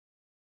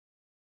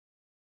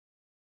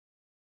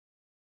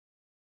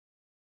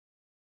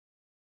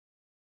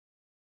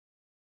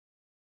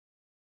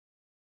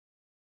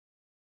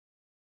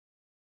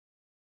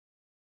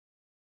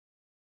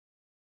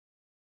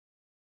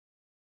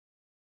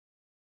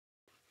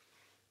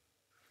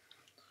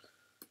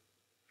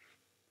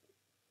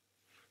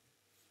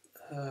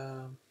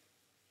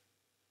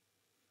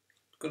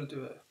going to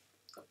do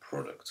a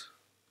product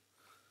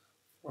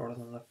rather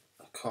than a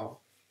car.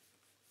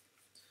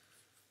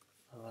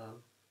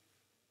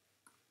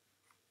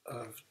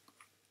 I've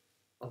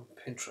on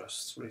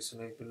Pinterest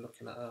recently been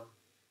looking at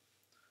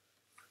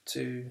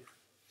two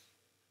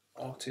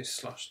artists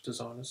slash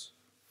designers.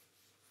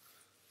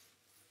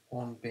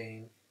 One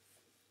being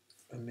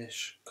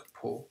Anish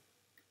Kapoor,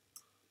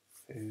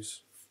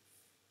 who's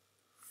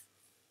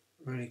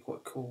really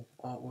quite cool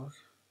artwork,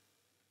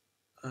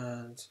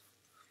 and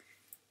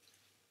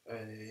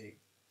a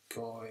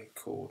guy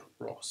called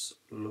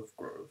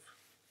Lovegrove.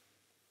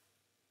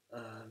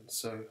 And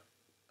so,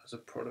 as a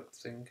product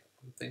thing,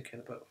 I'm thinking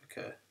about like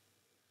a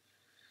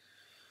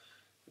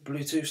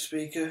Bluetooth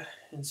speaker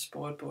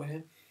inspired by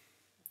him,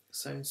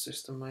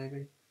 Soundsystem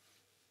maybe,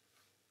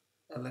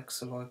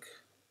 Alexa like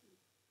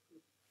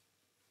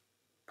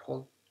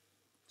pod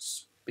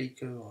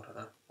speaker, I don't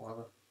know,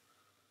 whatever.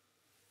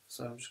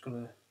 So I'm just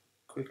going to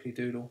quickly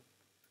doodle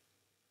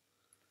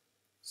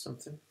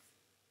something,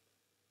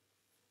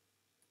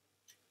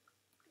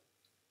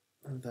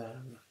 and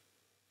then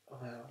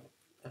I'll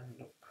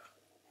end up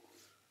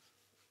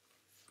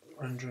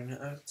rendering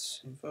it out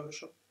in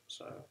Photoshop.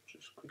 So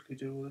just quickly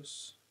do all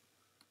this.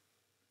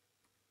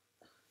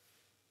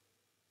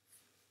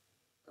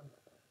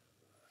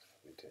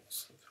 We did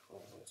something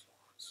along those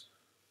lines.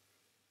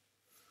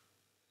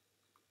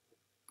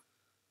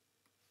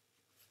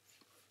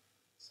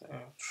 So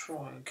I'll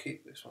try and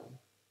keep this one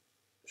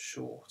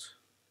short.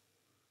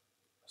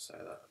 I say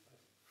that,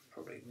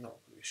 probably not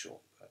going to be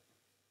short, but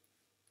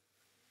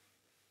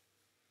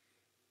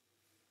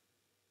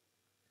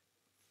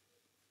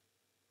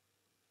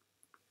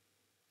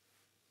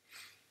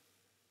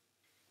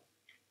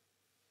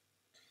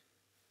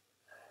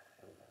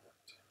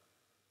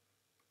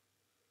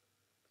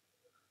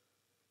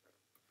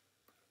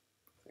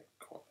I think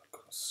quite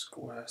a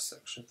square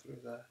section through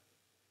there.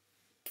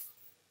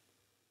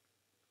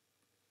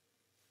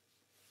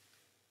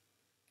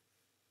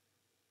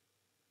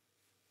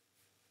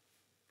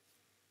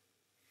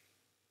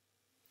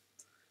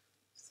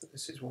 So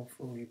this is one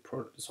for all you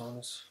product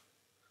designers.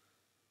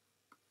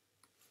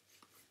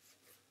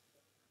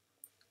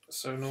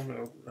 So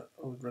normally I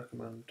would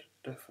recommend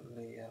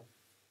definitely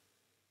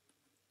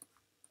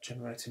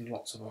generating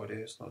lots of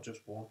ideas, not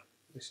just one.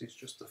 This is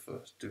just the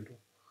first doodle,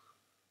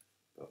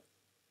 but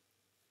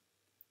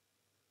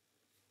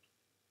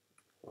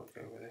I'll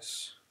go with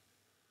this.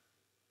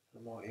 I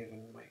might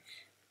even make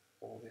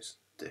all this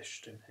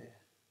dished in here.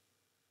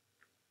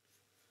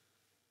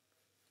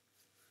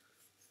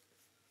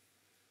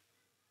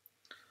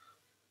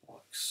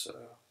 Like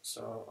so.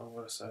 So I'm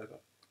going to say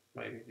that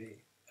maybe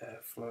the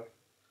airflow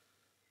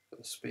for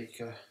the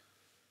speaker,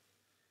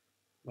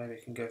 maybe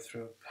it can go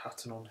through a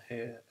pattern on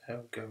here,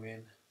 it'll go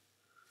in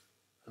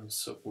and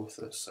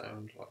subwoofer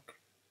sound like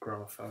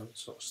gramophone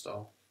sort of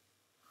style.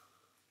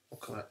 We'll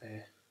come out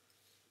here.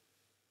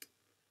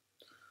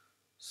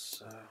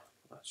 So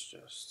let's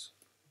just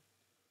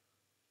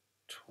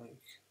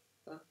tweak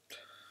that.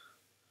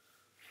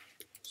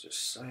 Let's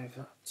just save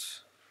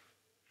that.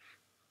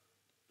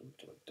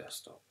 Do a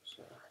desktop.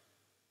 So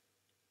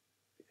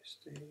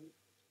PSD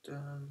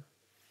done.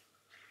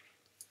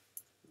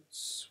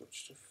 Let's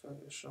switch to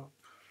Photoshop.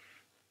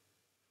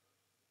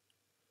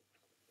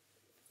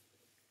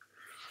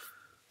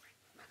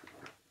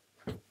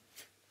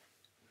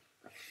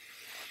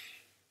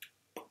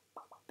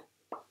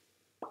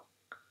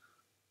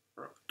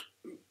 Right,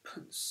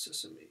 open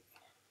Sesame.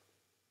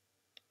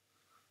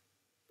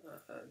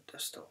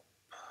 Desktop.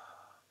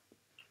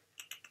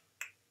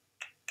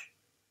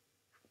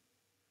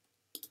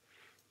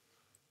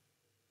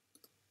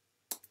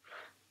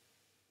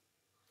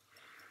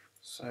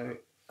 So,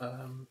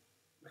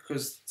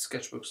 because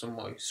Sketchbook's on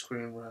my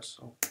screen res,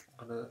 I'm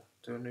going to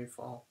do a new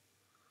file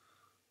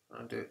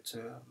and do it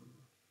to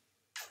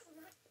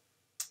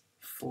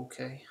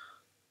 4K.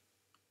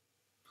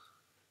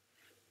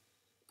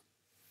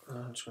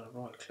 And I'm just going to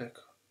right click,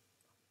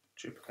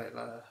 duplicate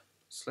layer,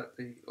 select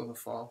the other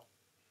file,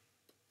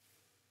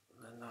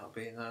 and then that'll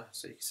be in there,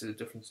 so you can see the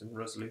difference in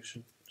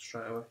resolution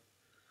straight away.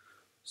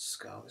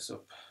 Scale this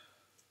up.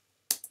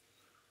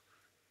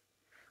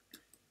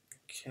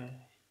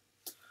 Okay.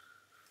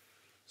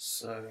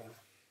 So,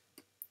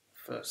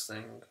 first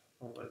thing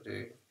I'm going to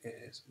do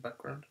is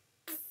background.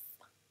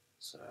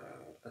 So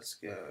let's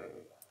go,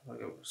 I'll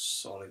go with a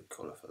solid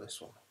colour for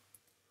this one.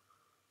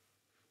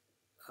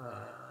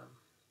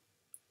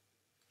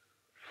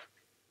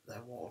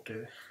 Then what I'll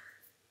do,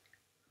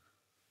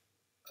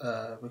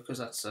 because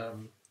that's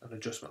an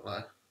adjustment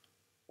layer,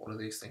 one of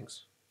these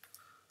things,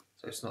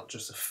 so it's not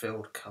just a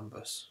filled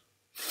canvas.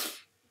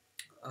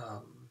 If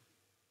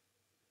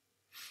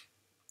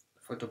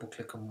I double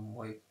click on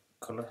my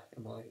colour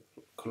in my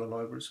colour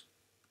libraries,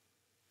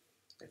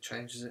 it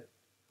changes it.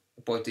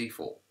 By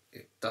default,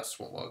 that's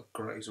what my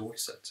grey is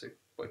always set to,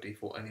 by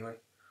default anyway,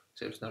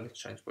 so there's no need to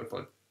change, but if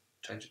I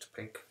change it to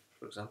pink,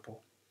 for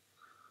example,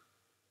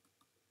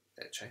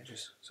 it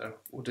changes. So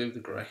we'll do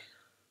the grey.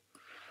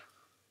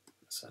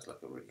 It sounds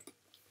like a really,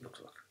 looks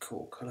like a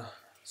cool colour.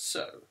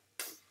 So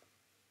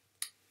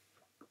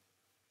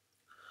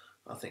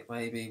I think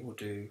maybe we'll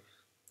do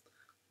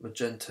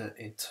magenta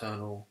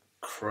internal,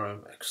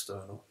 chrome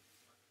external.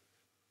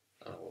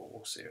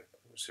 We'll see.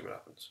 We'll see what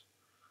happens.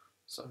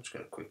 So I'm just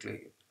going to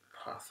quickly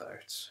path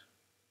out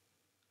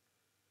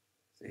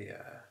the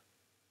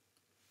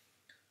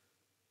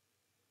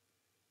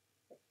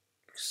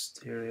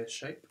exterior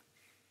shape.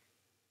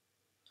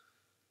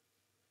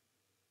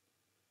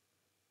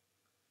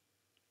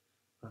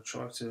 I'll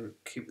try to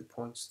keep the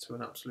points to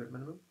an absolute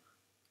minimum,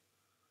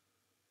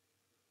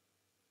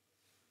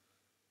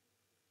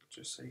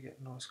 just so you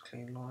get nice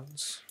clean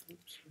lines.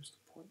 Oops, here's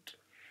the point.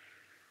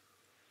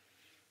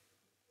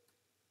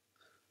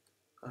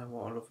 And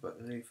what I love about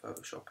the new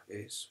Photoshop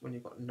is when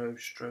you've got no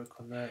stroke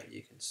on there,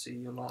 you can see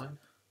your line.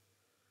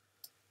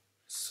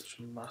 It's such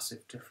a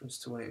massive difference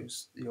to when it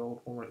was the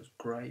old one, when it was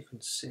grey. You can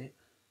see it.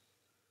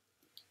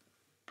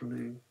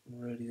 Blue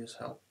really does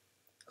help.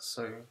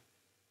 So,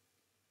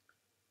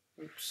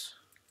 oops.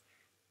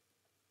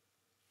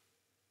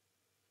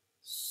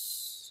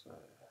 So,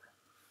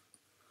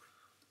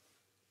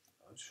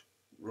 I'll just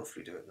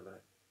roughly do it in a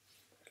minute.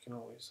 I can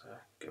always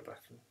go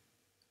back and,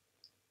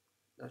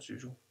 as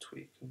usual,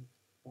 tweak and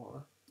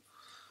whatever.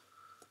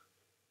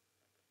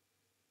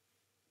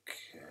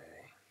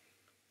 Okay.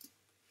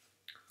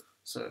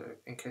 So,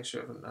 in case you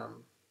haven't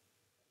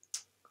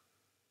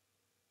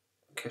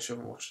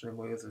watched any of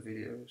my other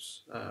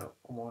videos,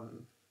 I'm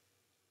on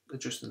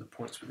adjusting the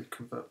points with the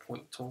convert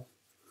point tool.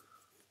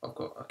 I've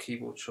got a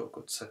keyboard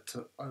shortcut set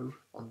to O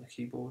on the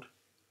keyboard.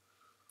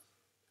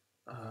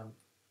 I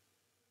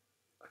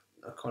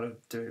kind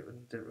of do it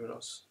and didn't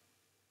realise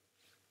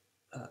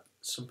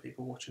some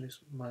people watching this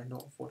may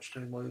not have watched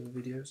any of my other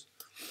videos.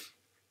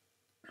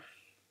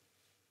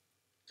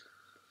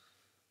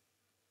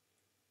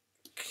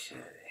 Okay,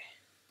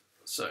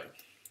 so,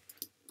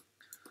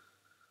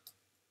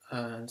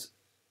 and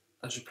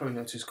as you probably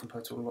noticed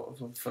compared to a lot of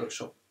them,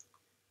 Photoshop,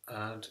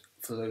 and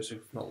for those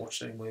who've not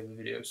watched any of my other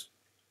videos,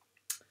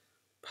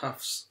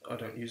 paths, I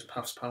don't use a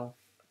paths panel.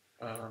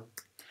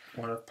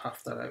 When I've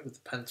pathed that out with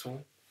the pen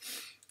tool,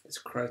 it's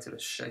created a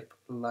shape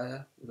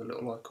layer with a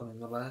little icon in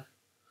the layer.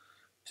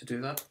 To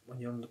do that, when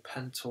you're on the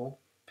pen tool,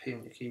 P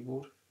on your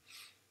keyboard,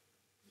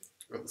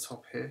 at the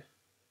top here,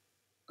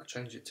 I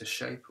change it to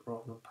shape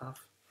rather than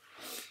path,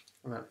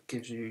 and that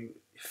gives you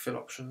your fill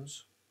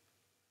options.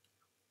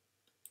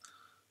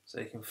 So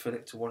you can fill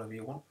it to whatever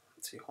you want,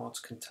 to your heart's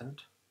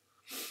content.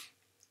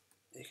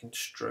 You can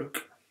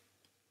stroke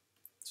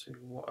to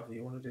whatever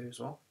you want to do as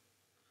well.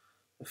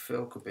 The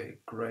fill could be a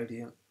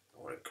gradient,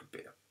 or it could be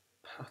a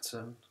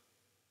pattern.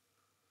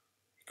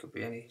 It could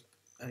be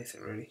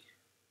anything really.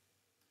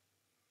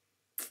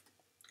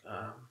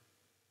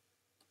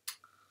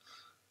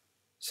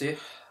 So yeah,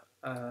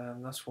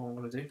 that's what I'm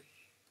going to do.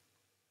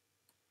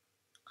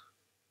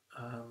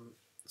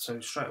 So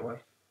straight away,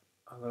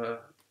 I'm going to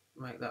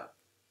make that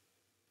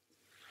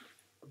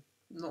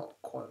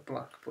not quite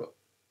black, but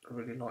a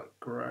really light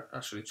grey.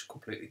 Actually, it's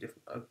completely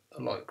different.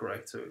 A light grey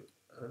to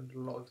a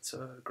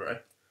lighter grey.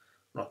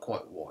 Not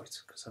quite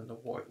white, because then the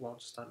white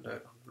won't stand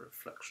out on the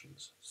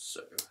reflections.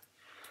 So,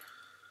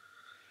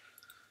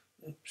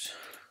 oops.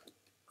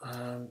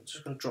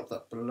 Just going to drop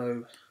that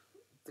below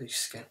the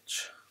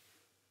sketch.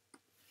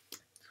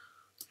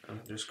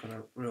 I'm just going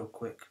to, real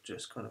quick,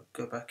 just kind of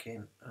go back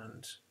in,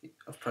 and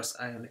I've pressed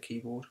A on the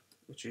keyboard,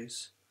 which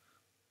is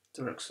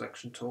direct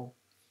selection tool.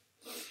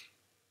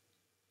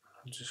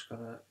 I'm just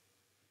going to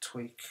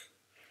tweak,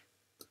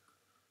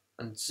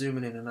 and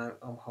zooming in and out,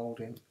 I'm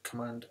holding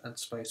Command and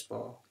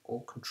Spacebar,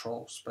 or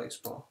Control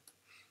Spacebar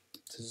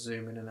to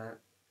zoom in and out,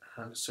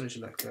 and as soon as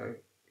you let go,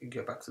 you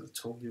can go back to the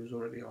tool you was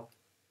already on.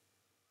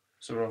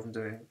 So rather than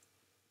doing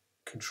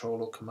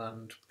Control or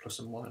Command plus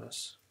and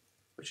minus,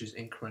 which is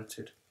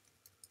incremented,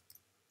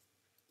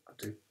 I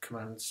do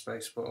Command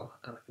Spacebar,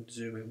 and I can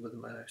zoom in with the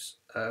mouse,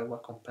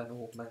 Wacom pen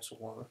or mouse or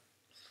whatever,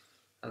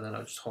 and then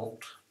I just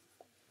hold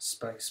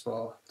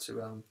Spacebar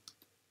to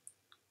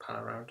pan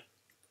around.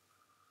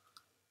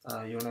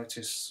 You'll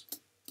notice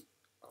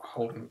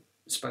holding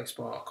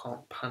spacebar, I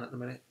can't pan at the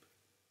minute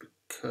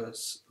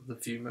because of the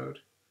view mode.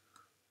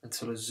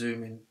 Until I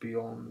zoom in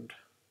beyond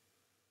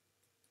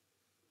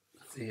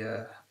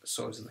the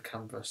size of the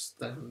canvas,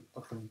 then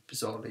I can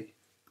bizarrely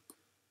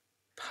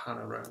pan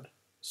around.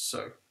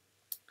 So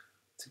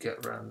to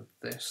get around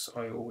this,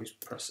 I always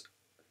press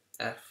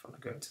F and I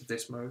go into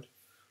this mode,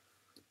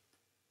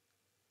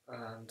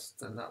 and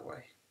then that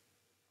way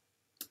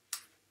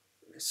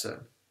it's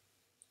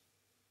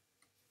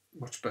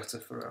much better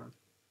for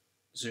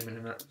zooming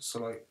in out. So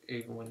like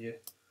even when you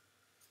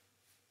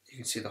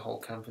can see the whole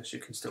canvas, you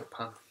can still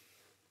pan.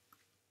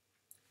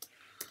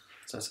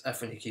 So that's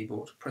F on your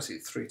keyboard. Press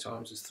it 3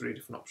 times. There's 3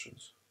 different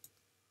options.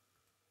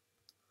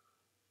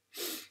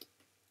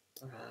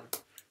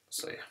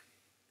 So yeah,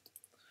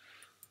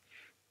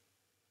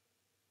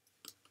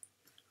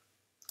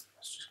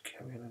 let's just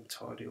carry on and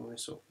tidy all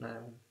this up now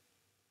and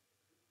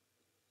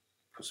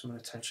put some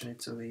attention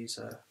into these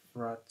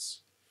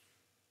rads.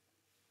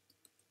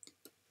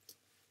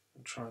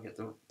 And try and get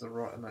the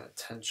right amount of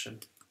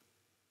tension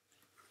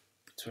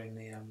between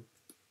the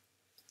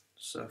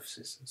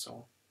surfaces and so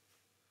on.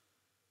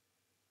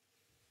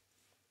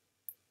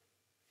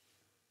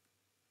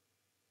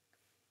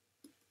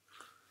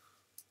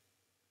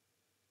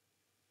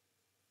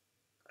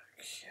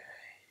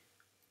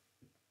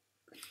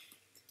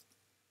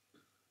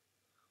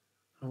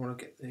 I want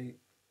to get the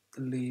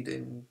lead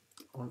in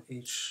on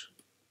each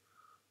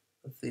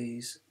of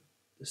these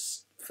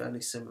is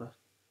fairly similar.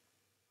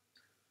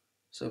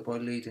 So by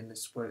leading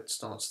is where it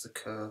starts to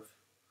curve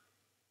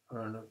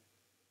around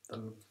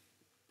the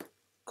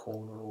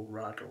corner or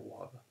rad or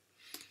whatever.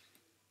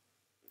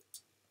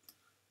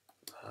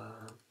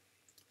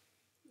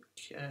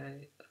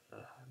 Okay,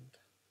 and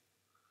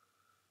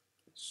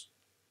let's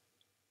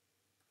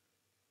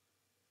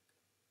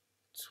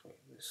tweak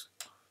this.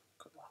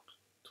 Come on,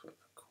 tweak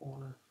the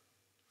corner.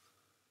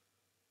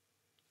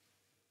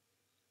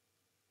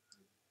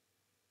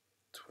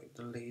 Tweak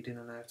the lead in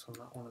and out on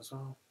that one as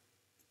well.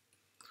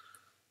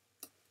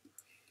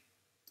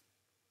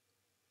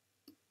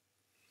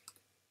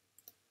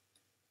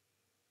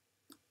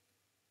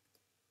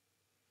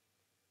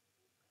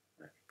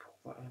 Maybe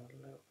pull that in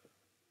a little bit.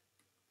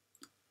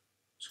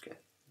 Just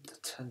get the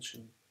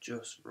tension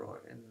just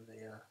right in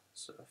the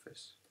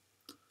surface.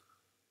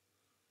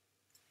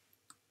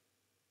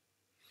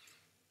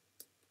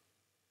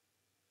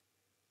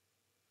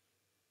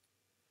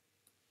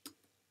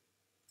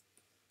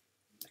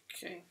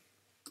 Okay.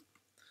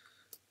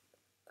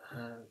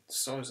 And the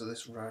size of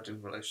this rad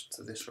in relation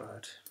to this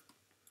rad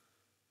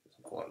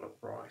doesn't quite look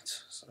right,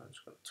 so I'm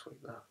just going to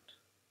tweak that.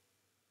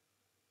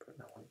 Bring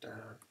that one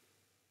down.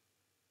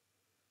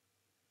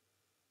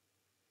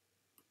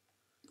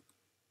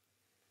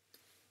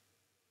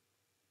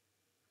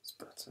 It's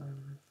better.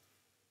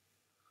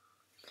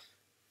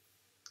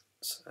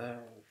 So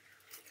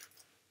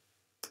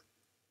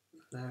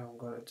now I'm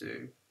going to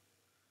do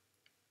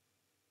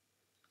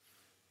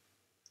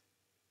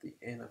the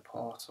inner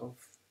part of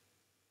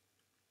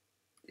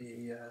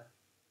the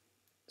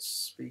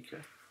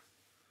speaker.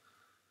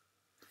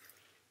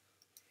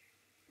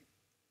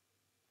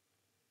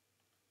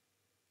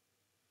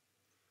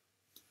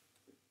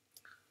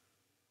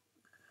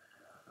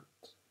 And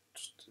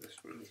just do this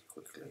really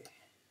quickly.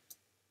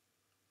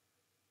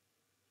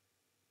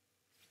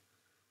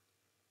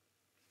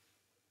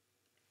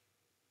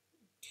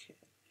 Okay.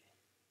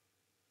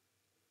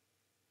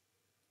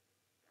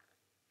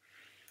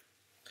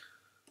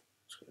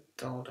 Just going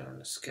to dial down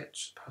the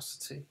sketch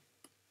opacity.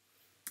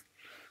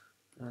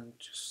 And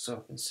just so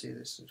I can see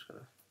this, I'm just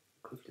going to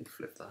quickly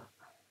flip that.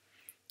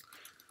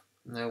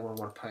 Now what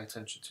I want to pay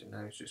attention to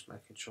now is just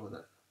making sure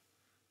that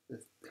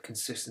the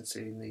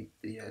consistency in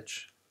the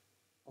edge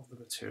of the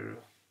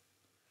material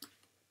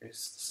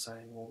is the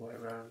same all the way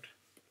around.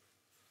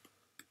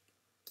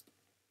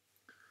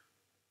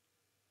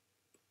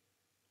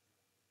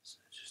 So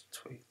just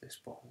tweak this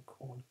bottom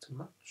corner to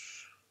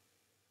match.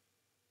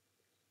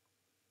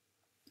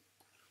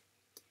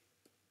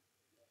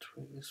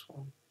 Tweak this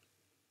one.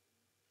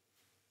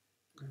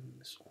 And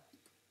this one.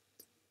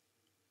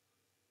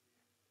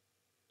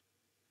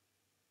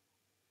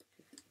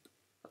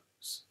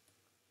 That's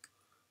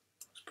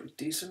pretty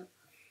decent.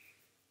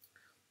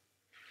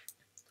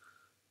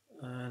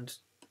 And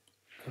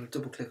I'm going to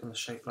double click on the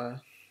shape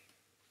layer.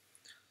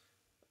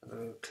 I'm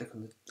going to click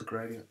on the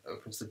gradient,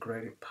 opens the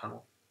gradient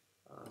panel.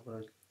 I'm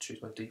going to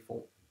choose my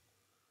default.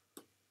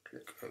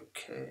 Click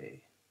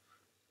OK.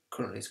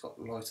 Currently it's got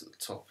light at the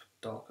top,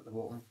 dark at the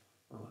bottom.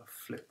 I'm going to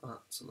flip that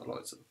so the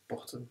light's at the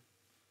bottom,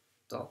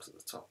 dark's at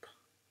the top.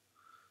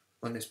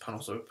 When this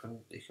panel's open,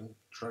 you can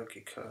drag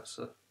your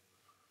cursor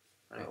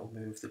and it will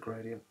move the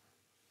gradient.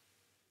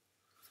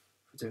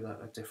 If I do that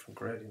in a different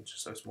gradient,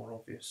 just so it's more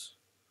obvious,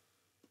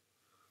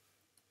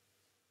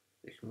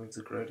 you can move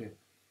the gradient.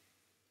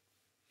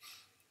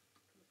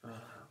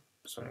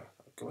 Sorry,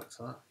 I'll go back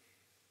to that.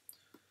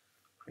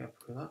 Pretty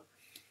happy with that.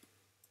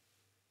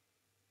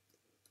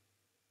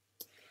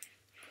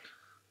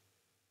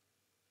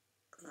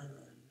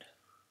 And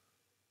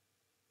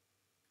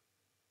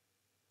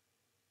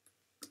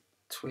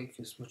tweak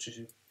as much as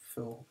you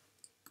feel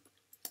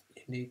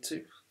you need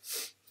to.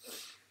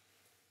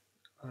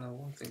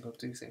 One thing I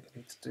do think I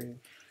need to do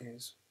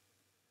is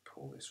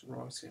pull this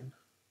right in.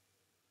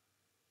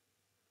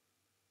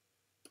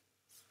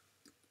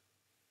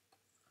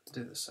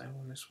 Do the same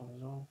on this one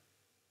as well.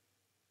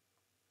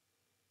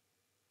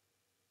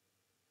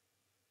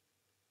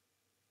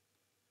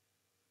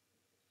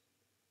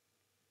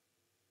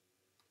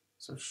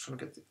 So I'm just trying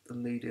to get the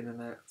lead in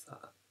and out of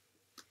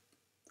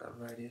that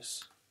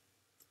radius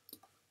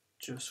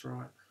just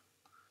right.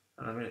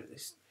 And I mean,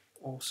 it's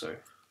also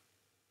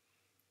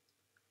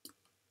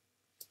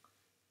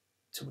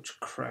too much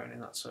crown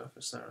in that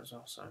surface there as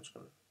well, so I'm just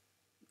going to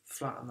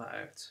flatten that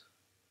out.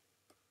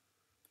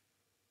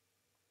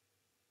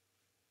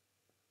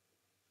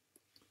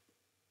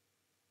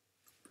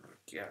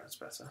 Yeah, that's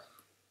better.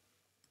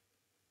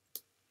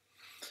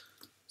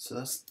 So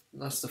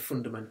that's the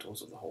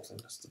fundamentals of the whole thing.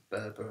 That's the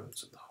bare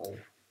bones of the whole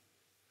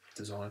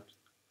design.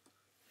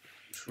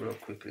 Just real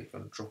quickly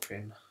going to drop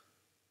in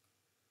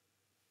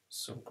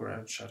some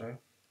ground shadow.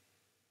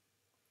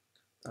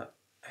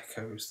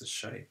 echoes the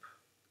shape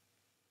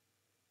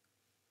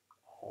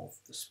of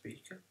the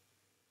speaker.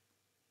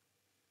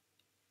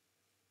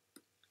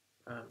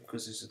 And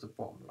because this is the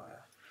bottom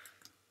layer,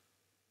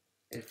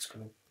 it's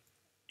going to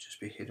just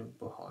be hidden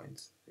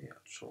behind the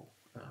actual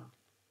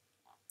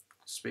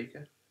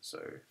speaker. So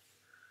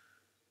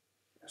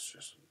let's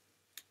just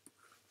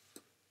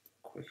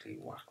quickly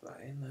whack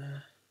that in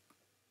there.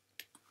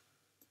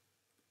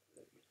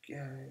 There we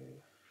go.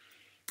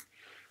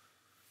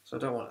 So I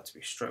don't want it to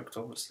be stroked,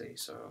 obviously,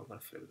 so I'm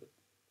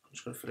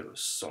just going to fill it with a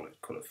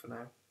solid colour for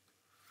now.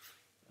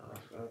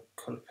 I'm going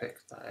to colour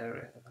pick that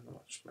area and then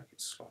I'll just make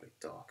it slightly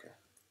darker.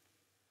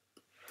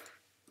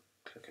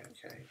 Click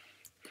OK.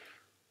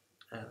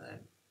 And then,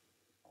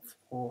 of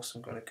course,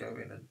 I'm going to go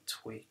in and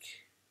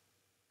tweak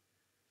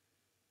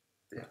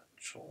the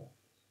actual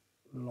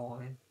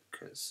line,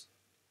 because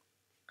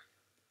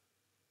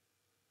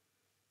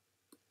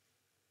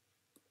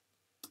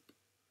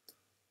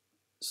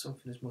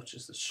something as much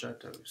as the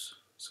shadows,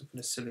 something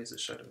as silly as the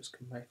shadows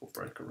can make or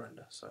break a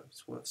render, so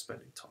it's worth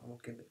spending time on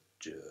getting it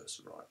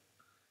just right.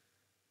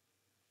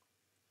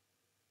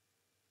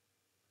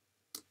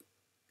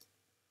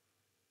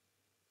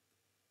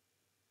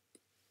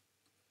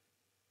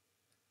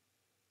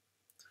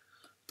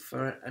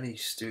 For any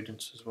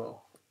students as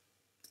well,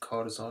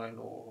 car design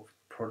or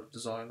product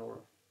design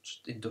or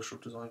just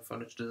industrial design,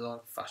 furniture design,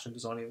 fashion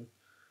design even,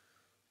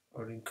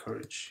 I would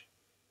encourage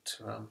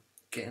to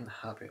get in the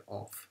habit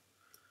of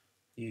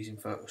using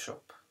Photoshop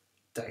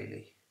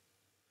daily.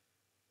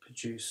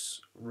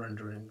 Produce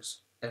renderings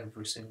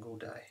every single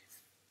day,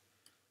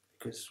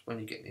 because when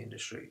you get in the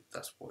industry,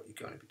 that's what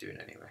you're going to be doing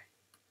anyway.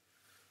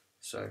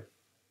 So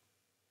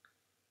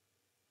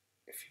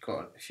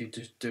if you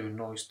just do a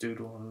nice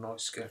doodle or a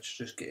nice sketch,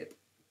 just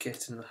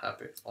get in the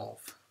habit of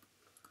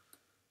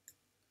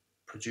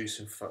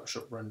producing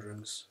Photoshop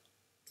renderings.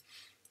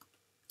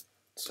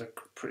 So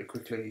pretty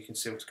quickly you can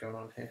see what's going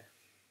on here.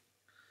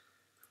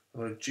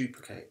 I'm going to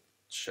duplicate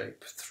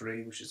shape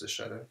 3, which is the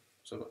shadow,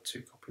 so I've got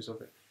 2 copies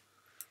of it.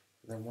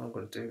 And then what I'm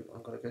going to do,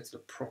 I'm going to go to the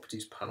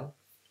properties panel,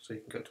 so you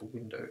can go to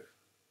Window,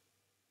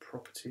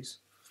 Properties.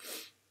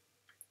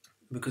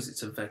 Because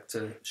it's a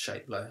vector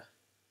shape layer,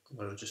 I'm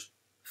going to just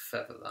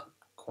feather that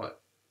quite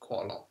a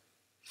lot.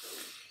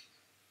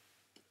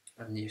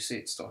 And you see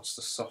it starts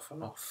to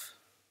soften off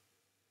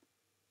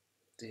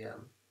the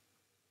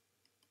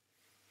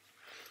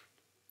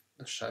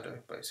shadow,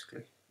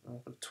 basically. I'm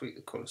going to tweak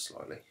the colour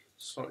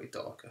slightly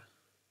darker.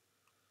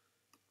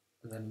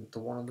 And then the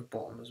one on the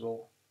bottom as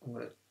well, I'm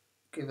going to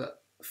give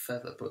that a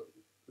feather, but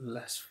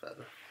less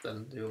feather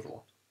than the other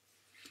one.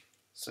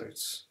 So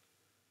it's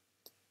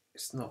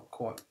not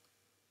quite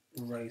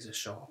razor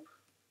sharp,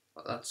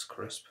 but that's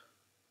crisp.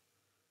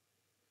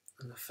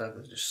 And the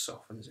feather just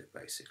softens it,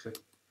 basically.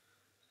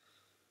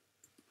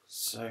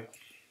 So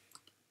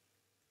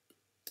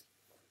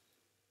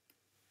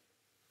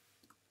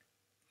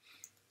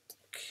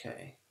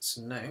okay,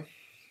 so now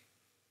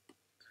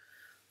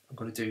I'm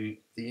going to do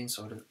the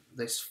inside of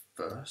this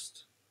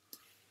first.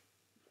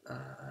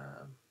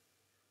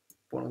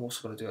 What I'm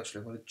also going to do, actually,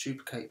 I'm going to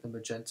duplicate the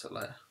magenta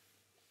layer.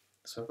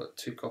 So I've got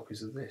 2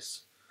 copies of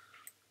this.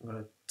 I'm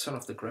going to turn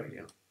off the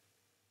gradient.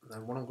 And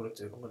then what I'm going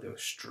to do, I'm going to do a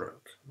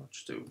stroke. I'll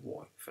just do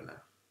white for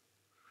now.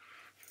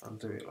 I'll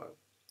do it like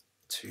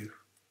 2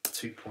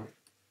 point.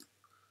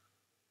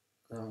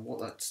 And what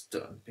that's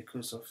done,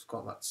 because I've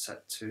got that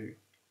set to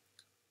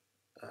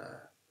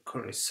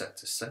currently set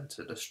to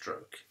center the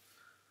stroke.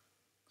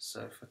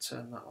 So if I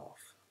turn that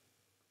off,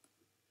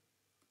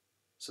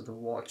 so the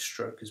white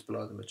stroke is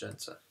below the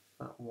magenta.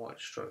 That white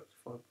stroke,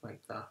 if I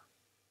make that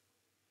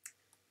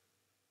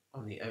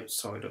on the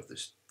outside of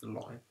this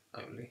line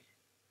only,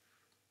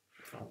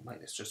 I'll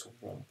make this just a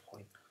 1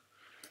 point.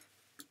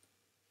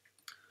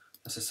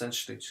 That's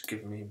essentially just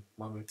giving me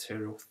my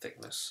material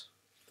thickness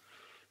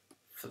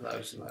for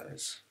those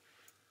layers.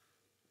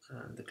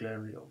 And the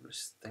glaringly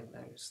obvious thing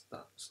now is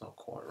that it's not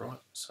quite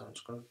right, so I'm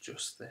just going to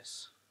adjust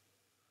this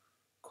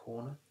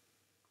corner.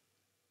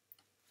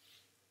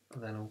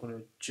 And then I'm going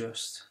to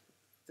adjust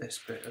this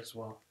bit as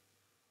well.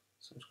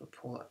 So I'm just going to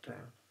pull that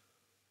down,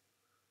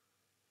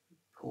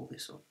 pull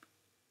this up,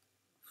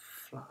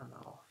 flatten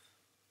that off.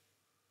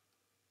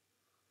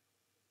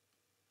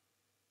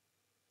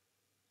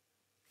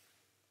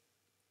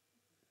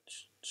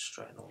 Just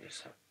straighten all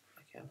this out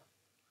again.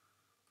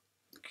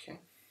 Okay.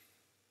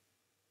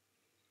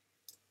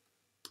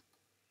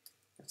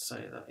 I'd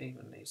say that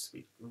even needs to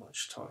be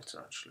much tighter,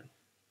 actually.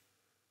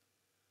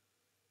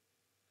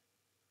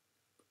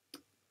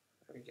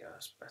 There we go,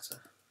 that's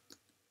better.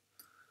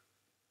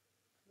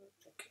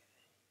 Okay.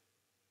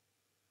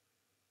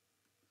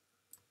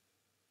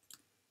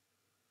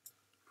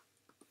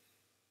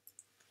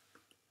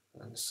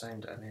 And the same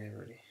down here,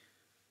 really.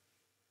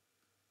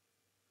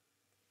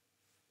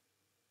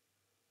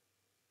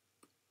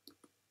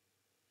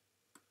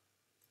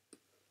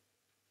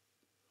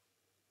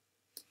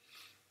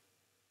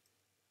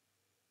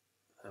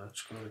 And I'm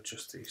just going to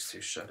adjust these 2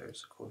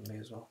 shadows accordingly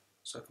as well,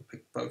 so I can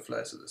pick both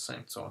layers at the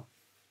same time.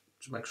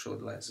 Just make sure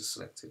the layers are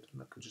selected,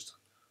 and I can just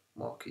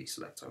marquee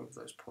select over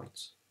those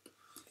points.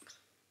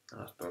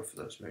 And that's both of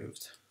those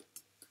moved.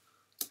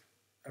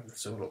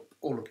 Everything's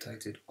all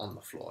updated on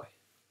the fly.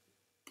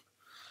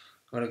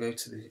 I'm going to go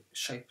to the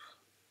shape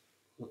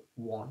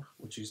 1,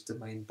 which is the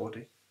main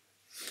body.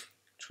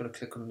 I'm just going to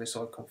click on this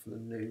icon for the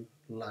new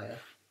layer,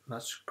 and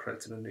that's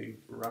created a new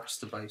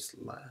raster based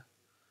layer.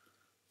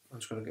 I'm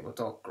just going to get my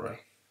dark grey.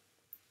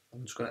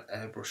 I'm just going to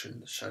airbrush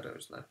in the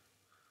shadows now.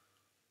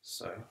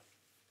 So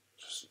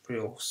just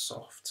real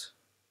soft.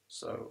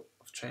 So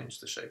I've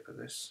changed the shape of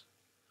this.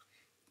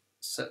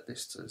 Set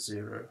this to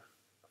 0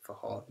 for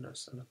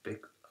hardness and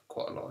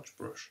quite a large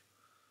brush.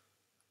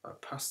 I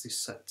pass this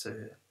set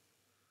to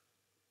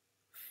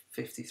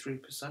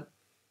 53%,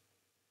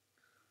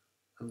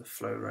 and the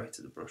flow rate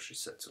of the brush is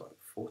set to like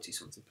 40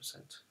 something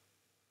percent.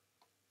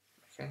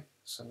 Okay,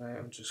 so now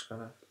I'm just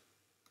going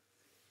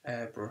to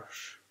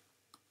airbrush,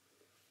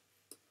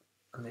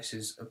 and this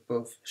is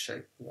above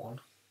shape 1.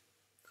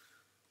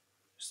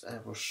 Just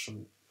airbrush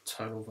some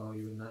tonal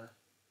value in there,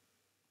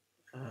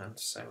 and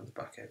same on the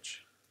back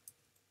edge.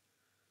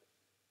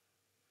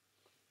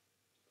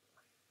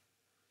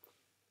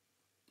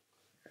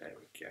 There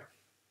we go.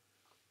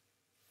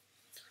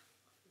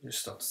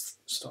 Just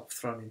start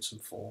throwing in some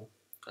form,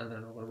 and then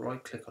I'm going to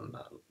right click on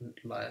that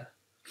layer,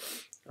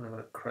 and I'm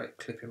going to create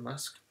clipping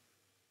mask.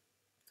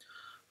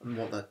 And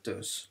what that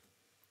does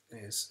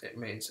is it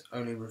means it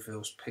only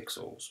reveals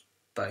pixels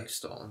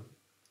based on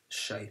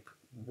shape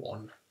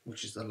 1,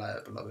 which is the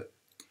layer below it.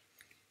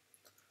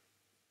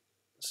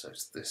 So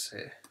it's this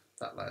here,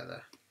 that layer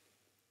there.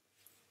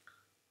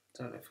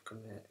 Don't know if I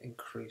can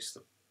increase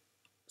the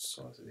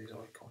size of these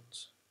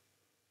icons.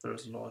 They're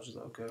as large as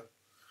they'll go.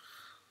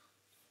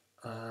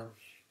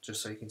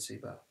 Just so you can see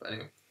better. But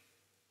anyway,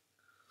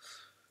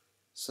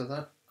 so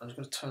that I'm just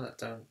going to turn that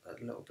down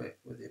a little bit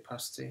with the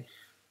opacity.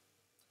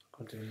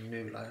 I'm going to do a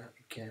new layer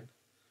again,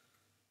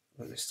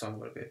 but this time I'm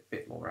going to be a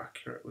bit more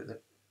accurate with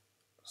it.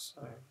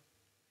 So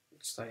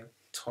staying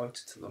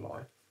tighter to the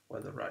line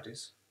where the rad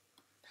is.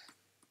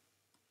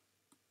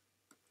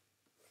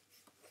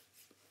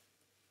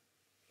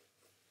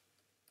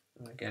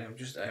 And again, I'm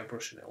just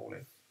airbrushing it all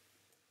in.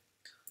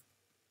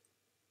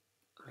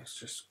 It's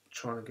just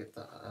trying to get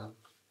that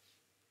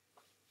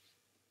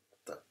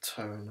that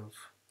tone of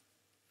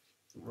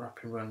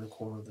wrapping around the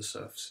corner of the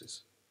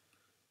surfaces,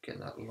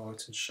 getting that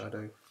light and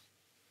shadow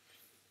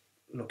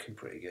looking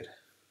pretty good.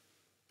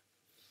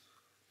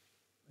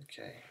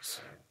 Okay,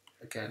 so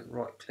again,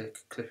 right click,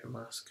 clipping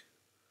mask.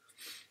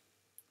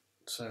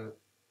 So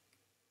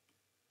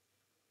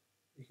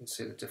you can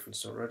see the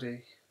difference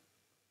already,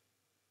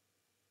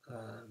 and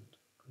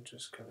I'm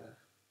just going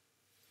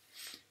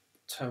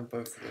to turn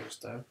both of those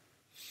down.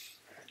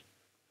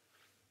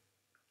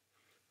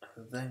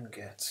 And then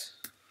get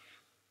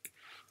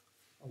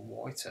a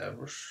white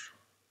airbrush,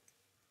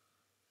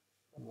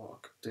 and what I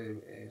could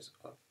do is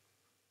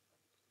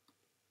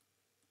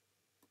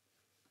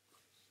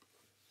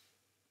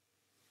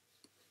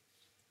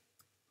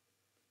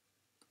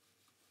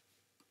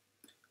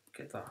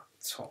get that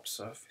top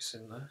surface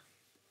in there.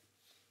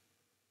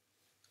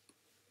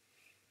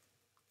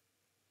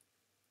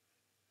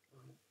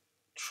 I'm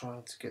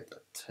trying to get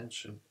that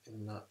tension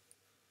in that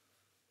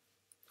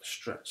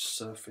stretched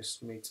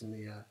surface meeting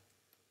the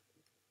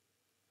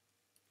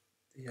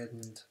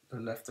end, the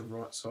left and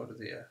right side of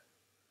the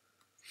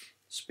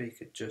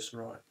speaker just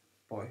right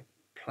by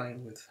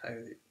playing with how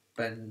it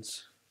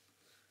bends,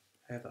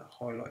 how that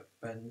highlight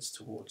bends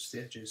towards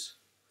the edges.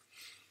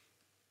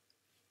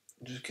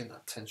 And just getting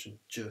that tension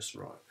just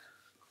right.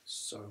 It's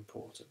so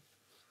important.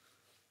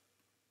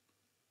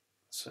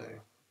 So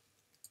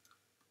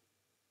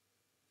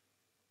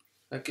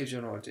that gives you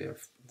an idea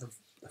of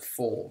the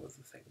form of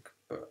the thing,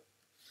 but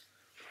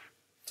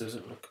it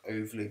doesn't look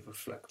overly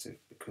reflective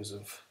because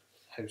of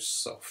how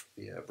soft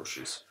the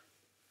airbrush is.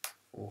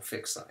 We'll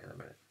fix that in a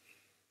minute.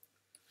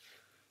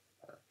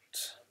 But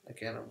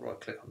again, I'll right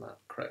click on that,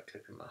 create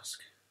clipping mask.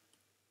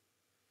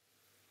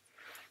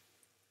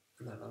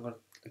 And then I'm going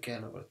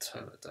to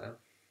turn it down.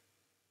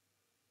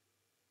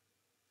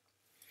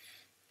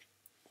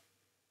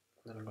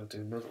 And then I'm going to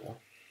do another one.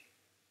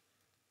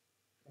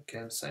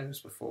 Again, same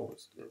as before,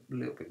 it's a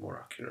little bit more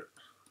accurate.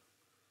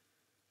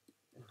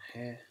 And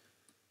here.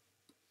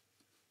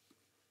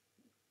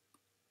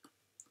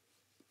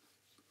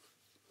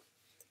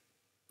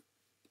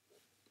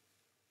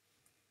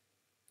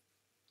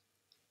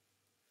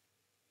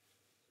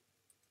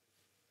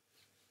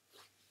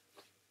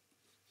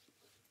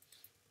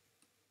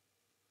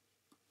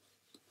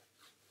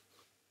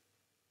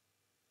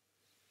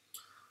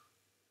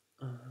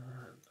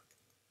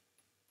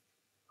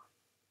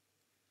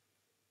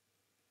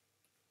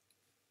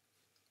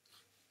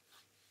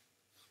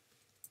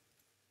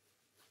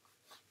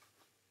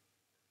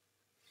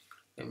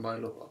 It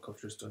might look like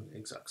I've just done the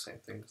exact same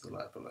thing as the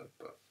layer below,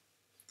 but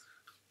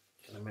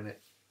in a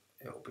minute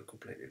it will be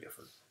completely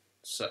different.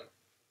 So,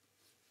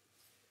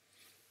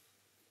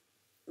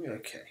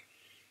 okay.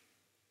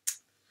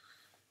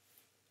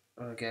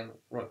 And again,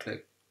 right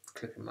click,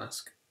 clipping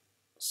mask.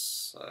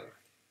 So,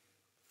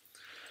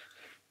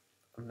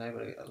 I'm now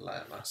going to get a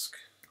layer mask.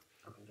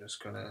 I'm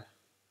just going to,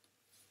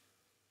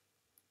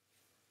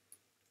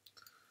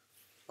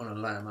 on a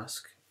layer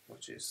mask,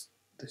 which is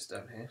this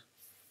down here,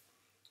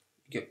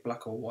 you get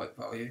black or white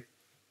value,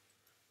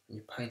 and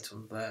you paint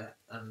on there,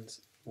 and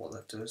what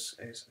that does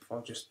is, if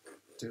I just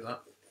do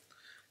that,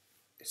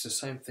 it's the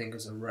same thing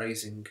as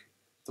erasing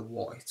the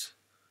white,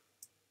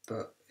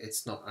 but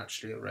it's not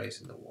actually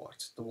erasing the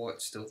white. The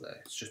white's still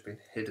there, it's just been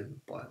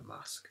hidden by a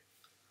mask.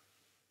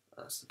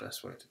 That's the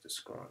best way to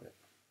describe it.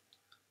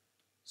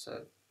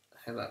 So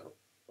hit that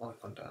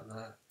icon down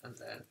there, and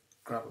then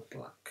grab a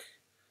black.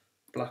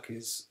 Black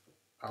is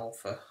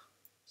alpha,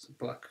 so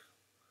black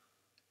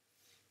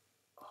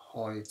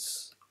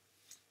hides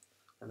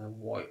and then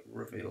white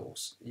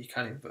reveals. You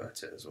can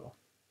invert it as well.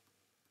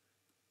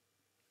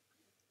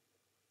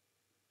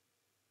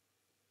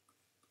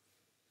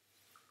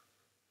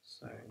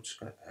 So I'm just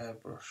going to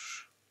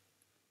airbrush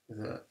with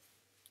a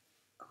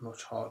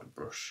much harder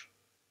brush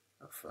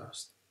at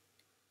first.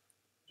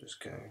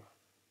 Just go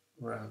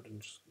around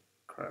and just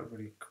create a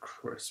really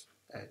crisp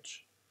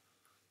edge.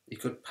 You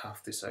could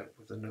path this out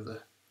with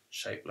another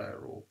shape layer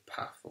or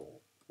path or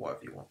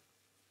whatever you want,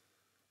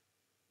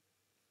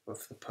 but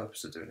for the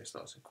purpose of doing this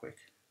nice and quick,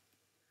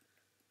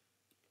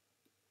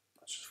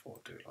 I just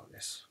thought I'd do it like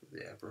this with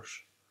the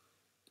airbrush.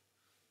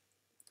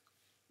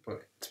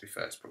 But to be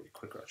fair, it's probably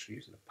quicker actually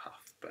using a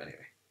path, but anyway.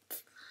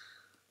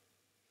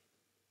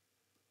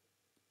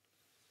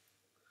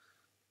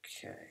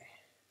 Okay.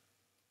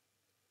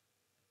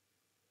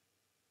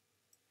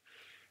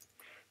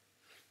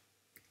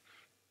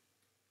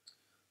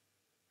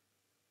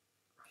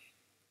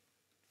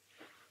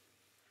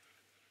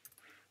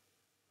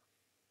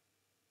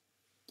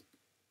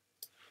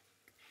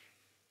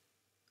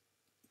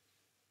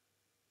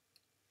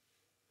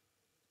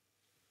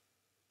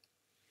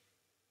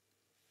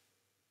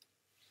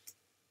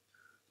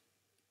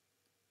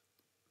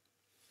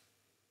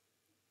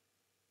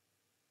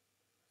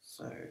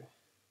 So,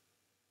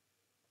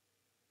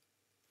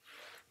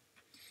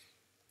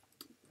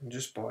 and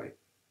just by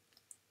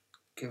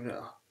giving it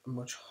a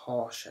much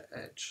harsher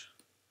edge,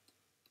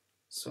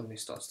 suddenly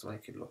starts to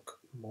make it look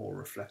more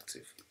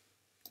reflective.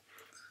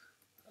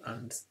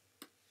 And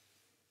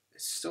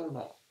it's still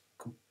not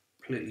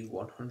completely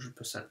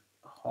 100%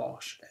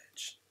 harsh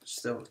edge, there's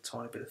still a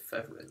tiny bit of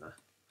feather in there.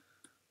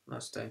 And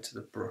that's down to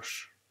the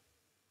brush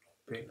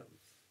being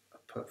a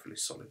perfectly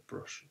solid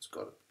brush. It's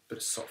got a bit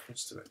of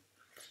softness to it.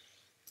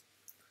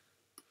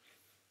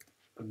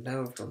 But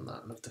now I've done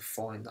that and I've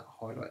defined that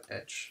highlight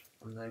edge,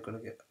 I'm now going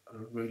to get a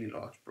really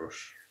large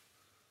brush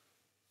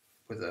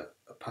with a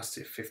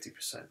opacity of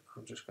 50%.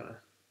 I'm just going to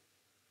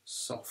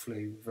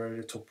softly, very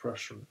little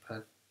pressure on the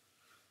pen,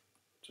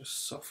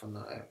 just soften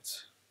that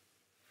out.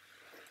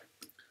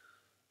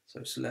 So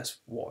it's less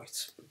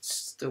white, but it's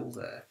still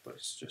there, but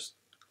it's just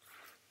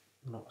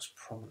not as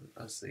prominent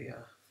as the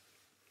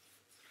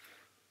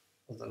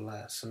other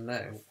layer. So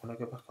now, when I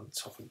go back on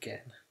top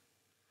again,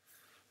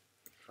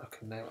 I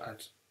can now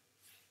add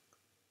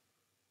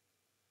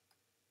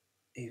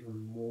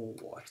even more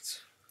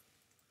white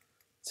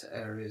to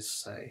areas,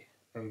 say,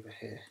 over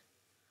here.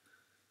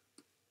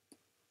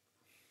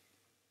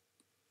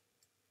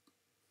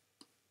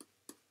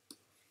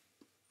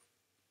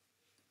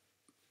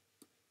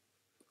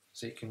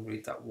 So you can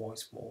read that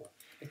white more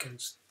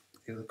against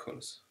the other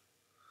colours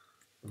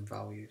and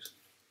values.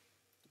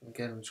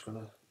 Again, I'm just going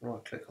to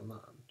right click on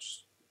that and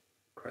just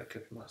create a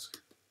clipping mask.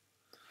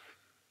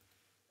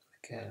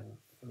 Again,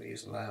 I'm going to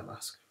use a layer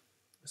mask.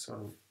 This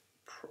one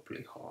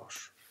properly harsh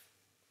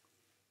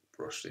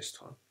brush this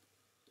time.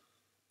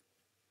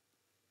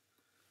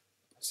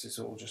 This is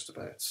all just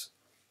about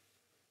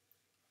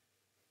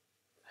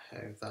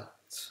how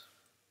that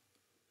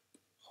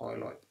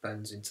highlight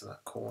bends into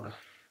that corner.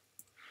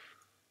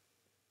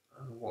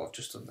 And what I've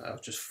just done there,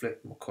 I've just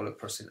flipped my colour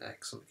pressing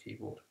X on the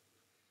keyboard.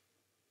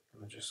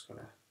 And I'm just going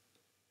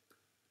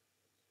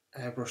to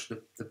airbrush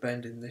the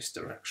bend in this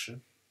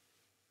direction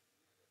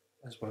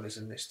as well as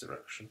in this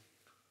direction,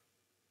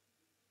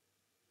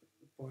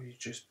 while you're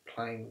just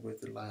playing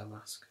with the layer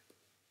mask.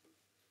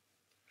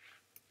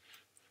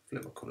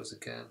 Flip my colours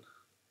again.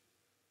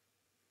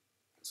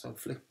 So I'm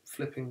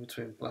flipping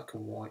between black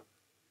and white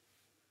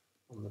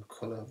on the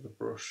colour of the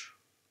brush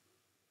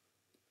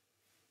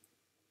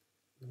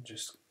and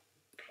just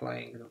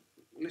playing,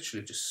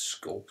 literally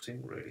just sculpting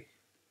really.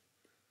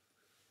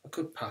 I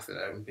could path it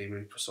out and be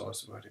really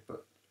precise about it,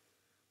 but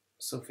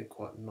something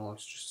quite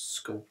nice,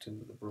 just sculpting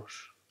with the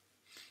brush.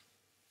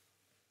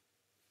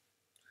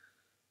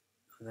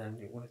 And then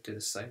you want to do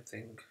the same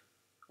thing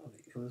on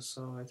the other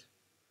side,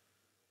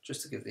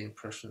 just to give the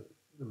impression that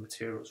the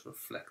material is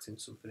reflecting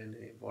something in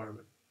the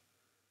environment,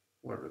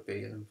 whether it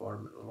be an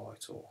environmental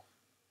light or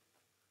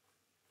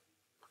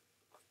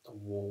a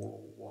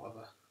wall or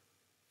whatever.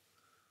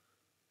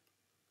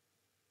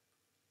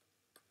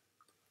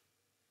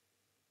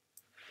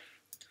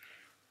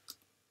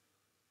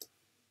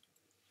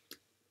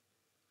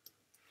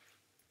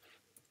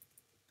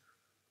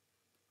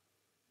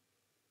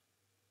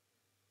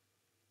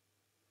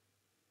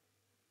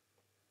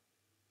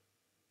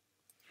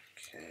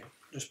 Okay,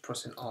 just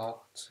pressing R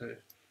to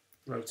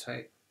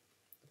rotate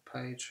the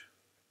page.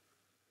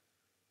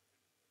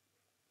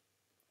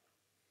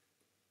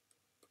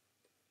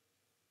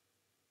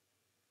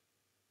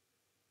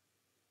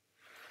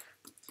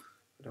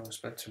 I don't want to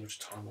spend too much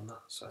time on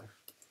that, so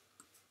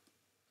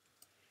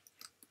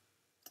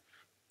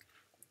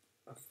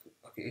I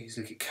can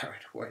easily get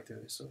carried away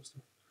doing this sort of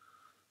stuff.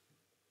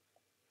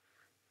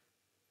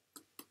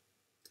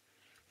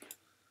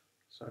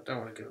 So I don't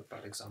want to give a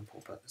bad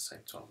example, but at the same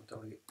time I don't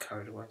want to get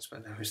carried away and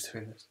spend hours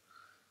doing this.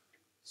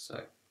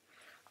 So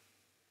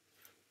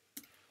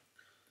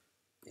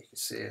you can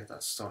see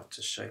that's starting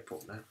to shape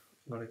up now.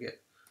 I'm going to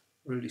get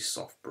really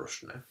soft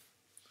brush now.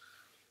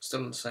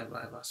 Still on the same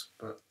layer mask,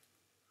 but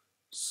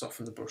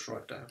soften the brush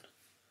right down.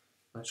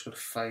 I'm just going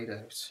to fade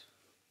out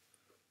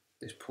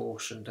this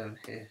portion down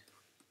here,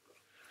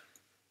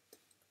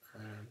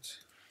 and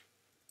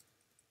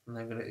then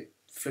I'm going to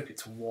flip it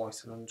to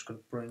white, and I'm just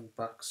going to bring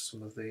back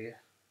some of the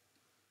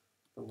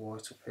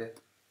white up here.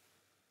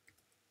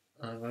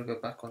 And I'm going to go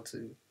back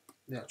onto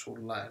the actual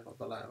layer, not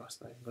the layer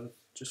mask now. I'm going to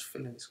just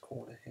fill in this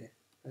corner here.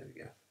 There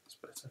we go, that's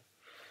better.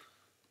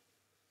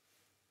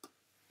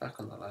 Back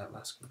on the layer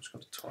mask, I'm just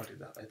going to tidy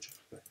that edge up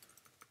a bit.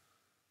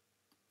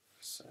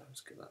 So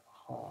let's get that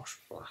harsh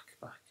black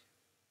back.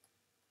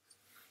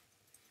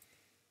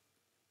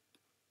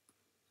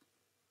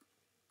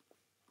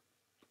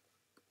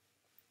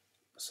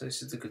 So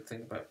this is the good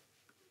thing about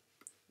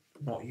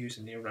not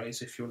using the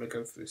eraser. If you want to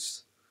go for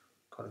this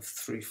kind of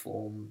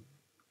freeform,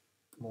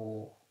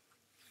 more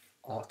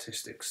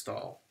artistic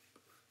style,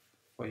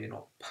 where you're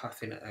not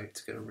pathing it out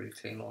to get a really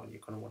clean line, you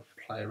kind of want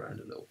to play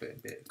around a little bit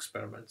and be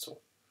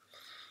experimental.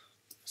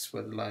 That's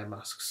where the layer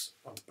masks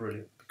are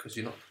brilliant, because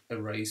you're not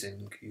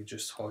erasing, you're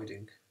just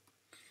hiding.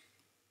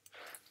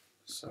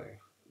 So it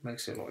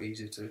makes it a lot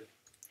easier to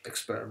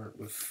experiment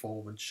with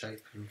form and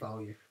shape and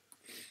value.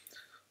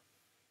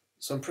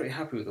 So I'm pretty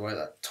happy with the way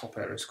that top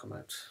area's come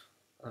out.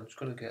 I'm just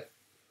going to get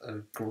a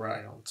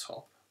grey on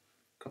top.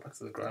 Go back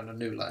to the grey on a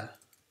new layer.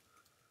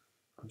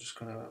 I'm just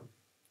going to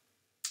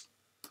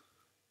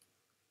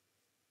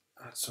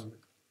add some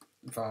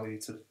value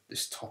to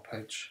this top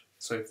edge.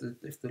 So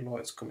if the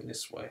light's coming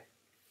this way,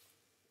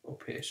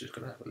 up here it's just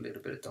going to have a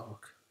little bit of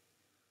dark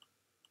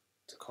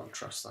to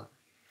contrast that.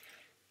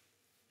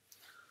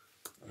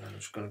 And I'm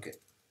just going to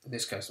get, in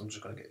this case I'm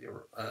just going to get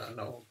your,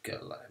 no, I'll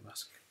get a layer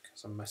mask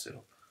because I mess it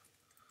up.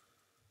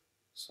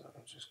 So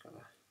I'm just going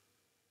to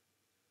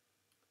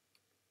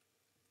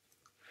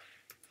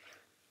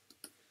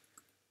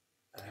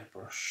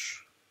airbrush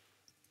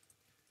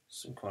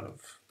some kind of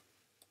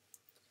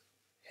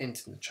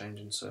hint in the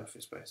changing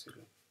surface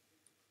basically.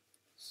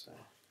 So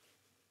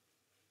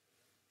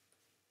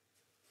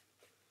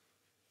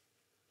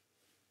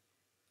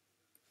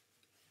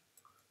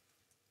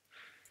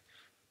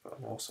but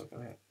I'm also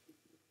going to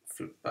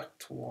flip back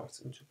to white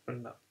and just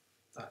bring that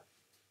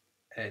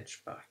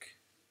edge back.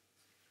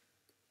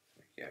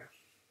 There we go.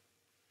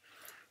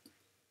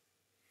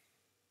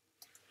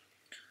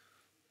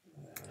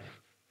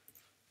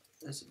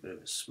 There's a bit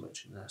of a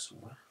smudge in there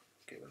somewhere.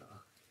 Get rid of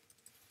that.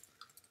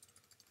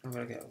 I'm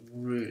going to get a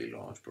really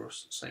large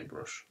brush, same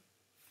brush,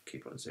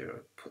 keep it on 0,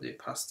 put the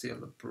opacity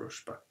on the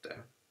brush back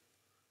down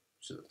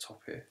to the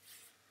top here,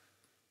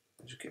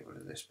 and just get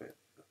rid of this bit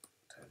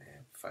down here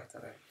and fade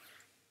that out.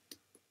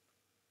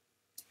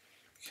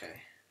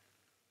 Okay.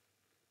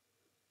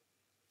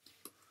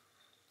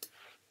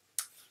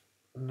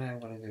 Now I'm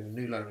going to do a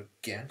new layer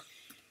again.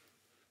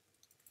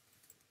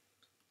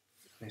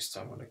 This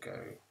time I'm going to go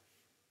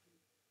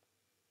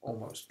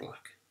almost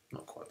black,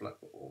 not quite black,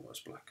 but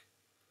almost black.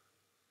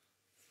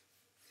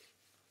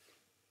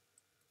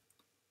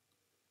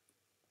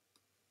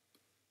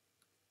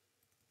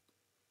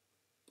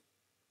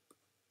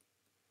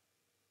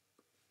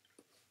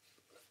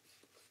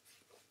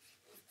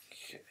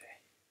 Okay.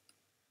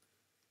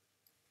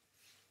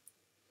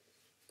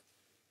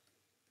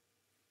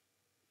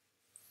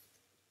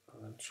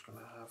 And I'm just going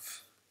to have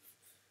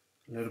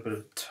a little bit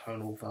of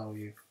tonal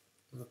value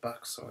on the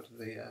back side of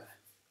the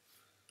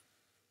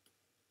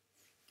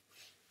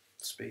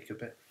speaker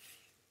bit.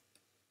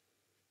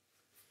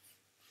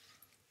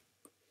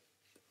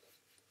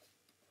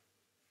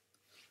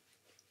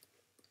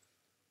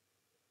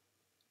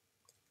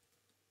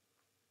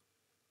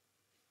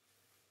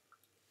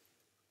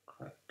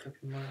 Right,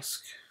 clipping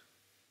mask.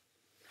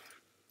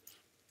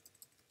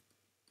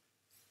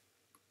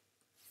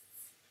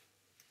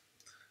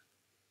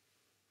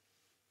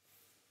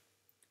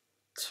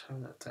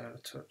 Tone that down a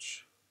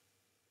touch.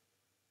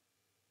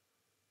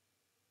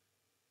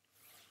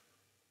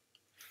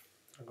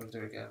 I'm going to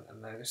do it again,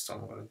 and now this time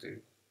I'm going to do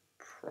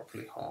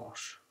properly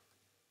harsh,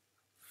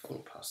 full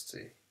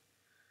opacity.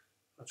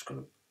 I'm just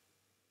going to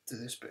do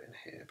this bit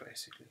in here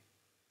basically,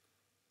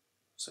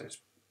 so it's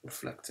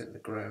reflecting the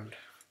ground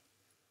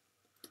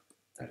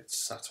that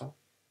it's sat on.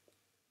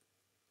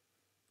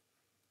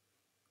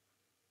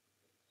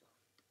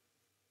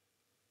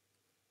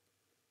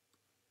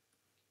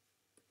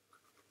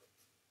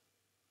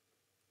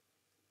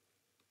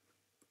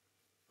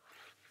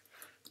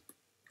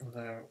 And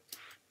now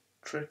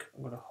trick.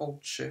 I'm going to hold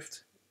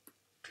shift,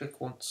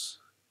 click once,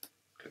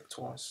 click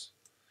twice,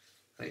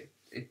 and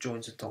it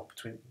joins a dot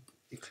between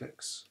your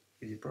clicks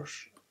with your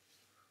brush.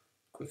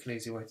 Quick and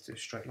easy way to do a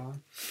straight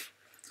line.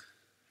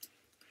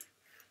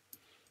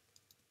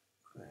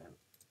 And then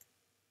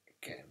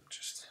again,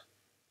 just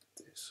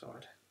this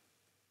side.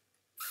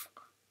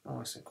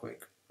 Nice and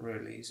quick,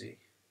 real easy.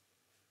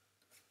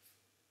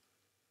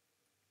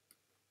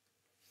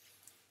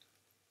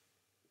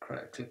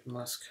 Create a clipping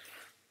mask.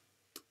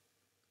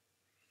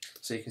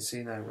 So you can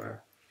see now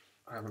where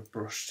I haven't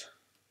brushed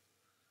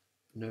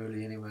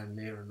nearly anywhere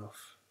near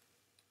enough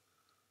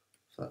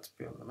for that to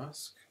be on the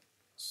mask.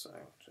 So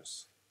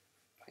just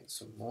paint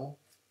some more.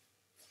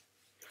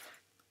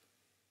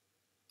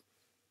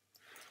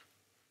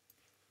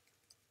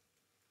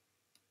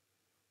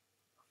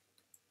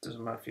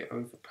 Doesn't matter if you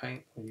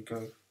overpaint or you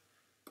go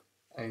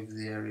over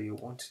the area you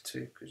want it to,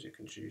 because you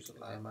can use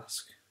a layer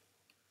mask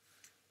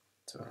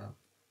to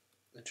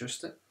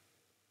adjust it.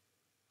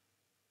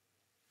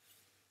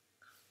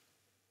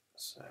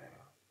 So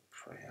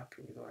pretty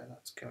happy with the way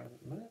that's going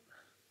at the minute.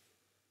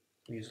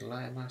 Use a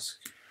layer mask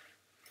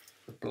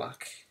for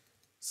black,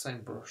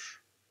 same brush.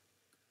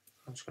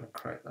 I'm just going to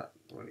create that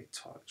really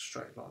tight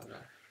straight line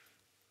there.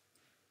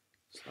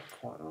 It's not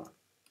quite right.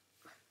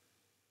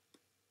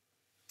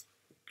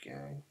 There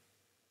we go.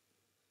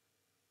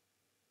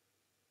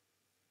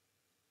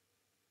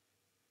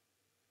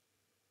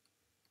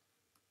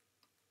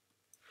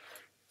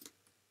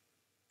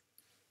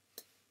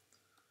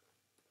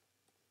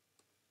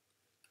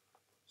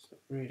 So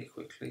really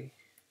quickly,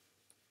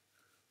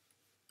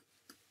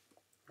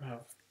 I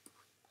have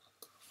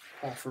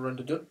half a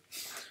render done,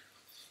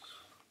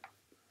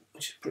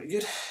 which is pretty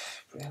good.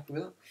 Pretty happy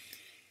with that.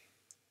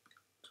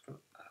 Just going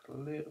to add a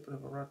little bit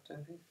of a red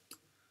down here.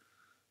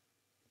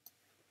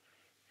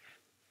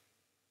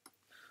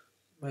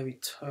 Maybe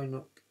tone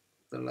up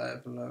the layer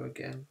below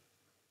again.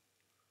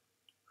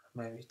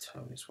 Maybe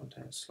tone this one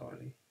down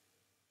slightly.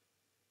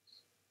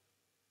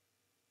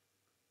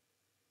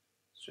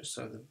 Just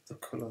so the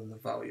colour and the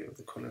value of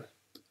the colour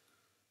are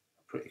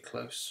pretty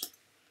close.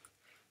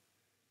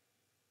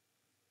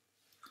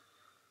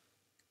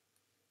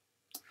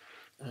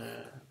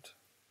 And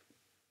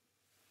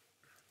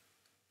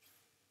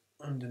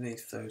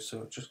underneath those,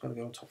 so it's just going to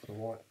go on top of the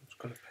white. I'm just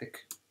going to pick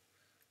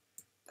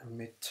a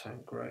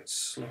mid-tone grey. It's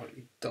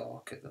slightly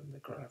darker than the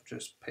grey I've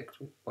just picked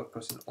by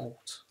pressing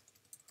Alt.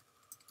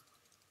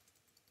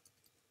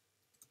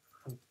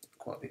 And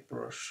quite a big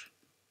brush.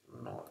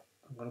 No,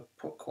 I'm going to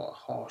put quite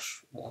a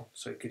harsh one,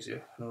 so it gives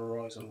you an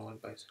horizon line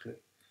basically,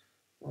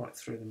 right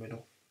through the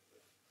middle.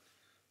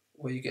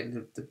 Where you're getting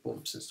the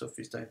bumps and stuff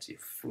is down to your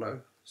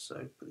flow, so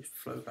put your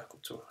flow back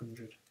up to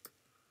 100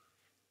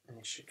 and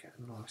you should get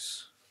a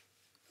nice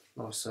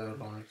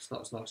line. It's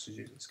not as nice as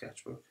using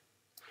Sketchbook,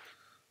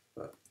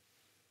 but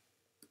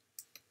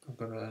I'm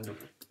going to end up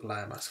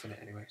layer masking it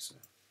anyway, so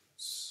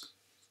it's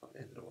not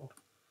the end of the world.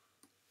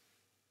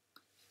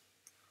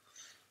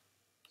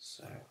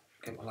 So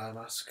get my layer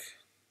mask.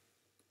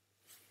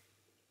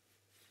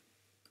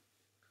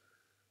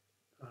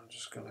 I'm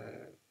just going to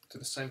do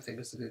the same thing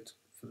as I did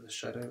for the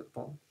shadow at the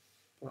bottom,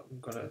 but I'm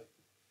going to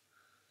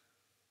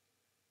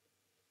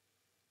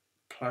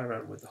play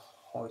around with the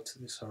height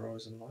of this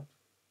horizon line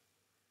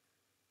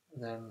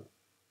and then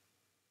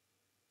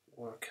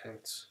work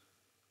out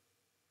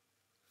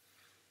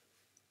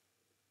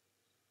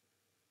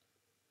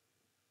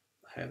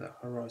how that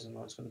horizon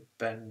line is going to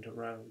bend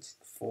around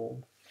the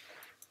form.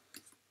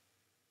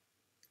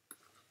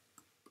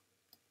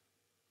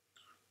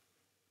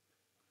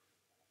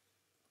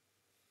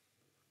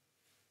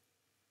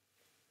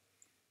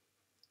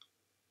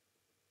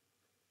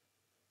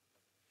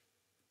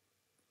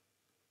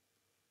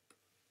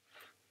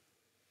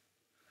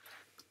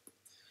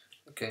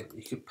 Again,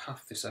 you could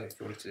path this out if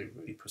you wanted to do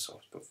really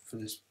precise, but for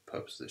this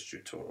purpose of this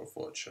tutorial, I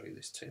thought I'd show you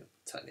this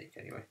technique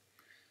anyway.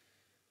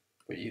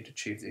 But you'd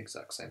achieve the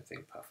exact same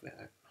thing pathing it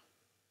out.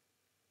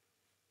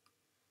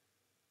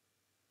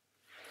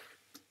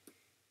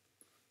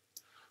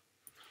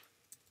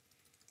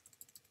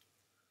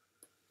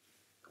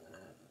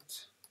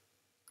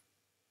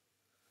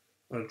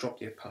 I'm going to drop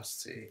the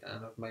opacity,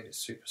 and I've made it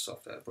super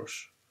soft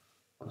airbrush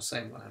on the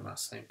same layer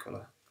mask, same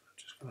colour. I'm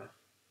just going to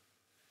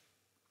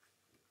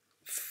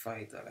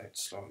fade that out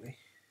slightly.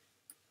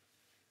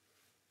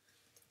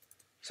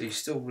 So you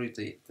still read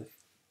the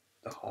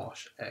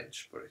harsh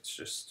edge, but it's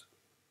just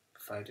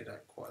faded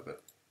out quite a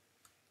bit.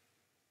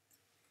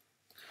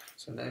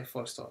 So now if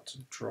I start to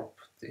drop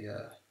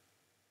the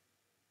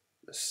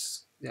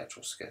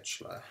actual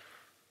sketch layer,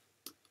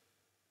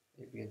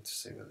 you begin to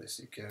see where this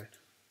is going.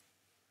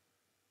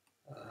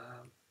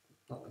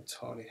 Not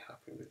entirely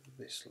happy with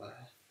this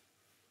layer.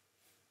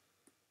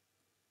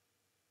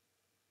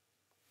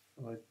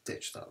 I'm going to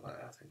ditch that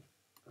layer, I think,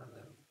 and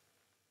then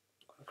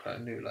I'm going to create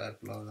a new layer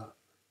below that.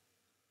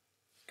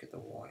 Get the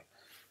white.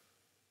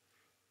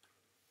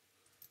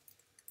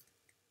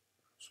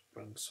 Just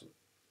bring some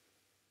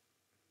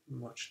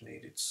much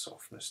needed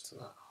softness to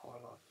that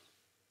highlight.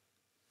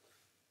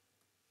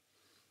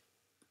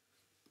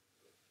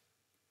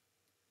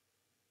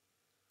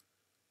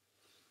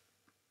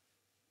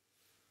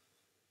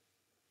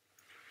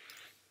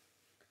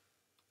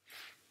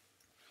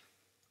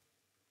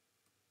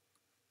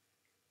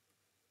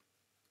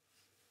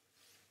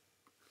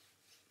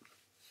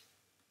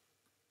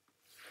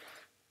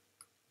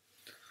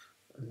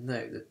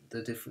 note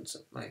the difference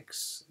it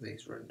makes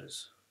these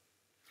renders.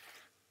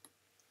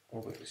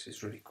 Although this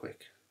is really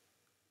quick.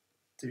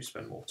 I do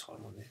spend more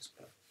time on this,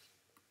 but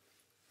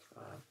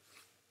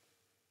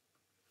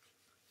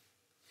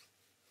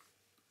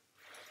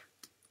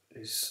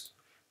is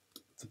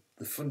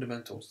the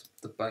fundamentals,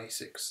 the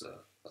basics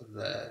are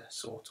there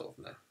sort of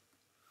now.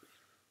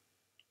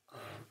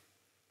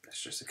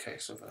 It's just a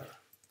case of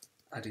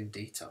adding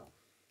detail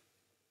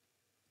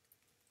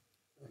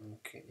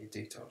and getting your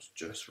details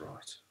just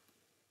right.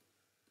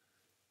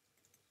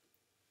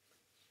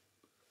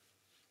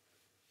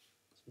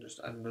 So just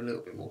adding a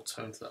little bit more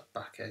tone to that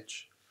back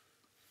edge.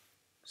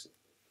 It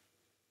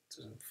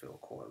doesn't feel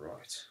quite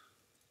right.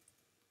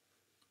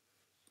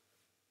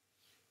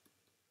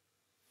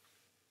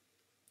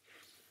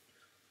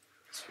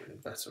 It's feeling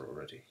better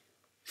already.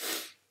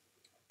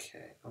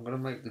 Okay, I'm going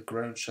to make the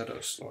ground shadow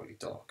slightly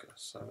darker,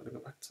 so I'm going to go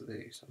back to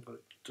these. I'm going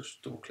to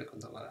just double click on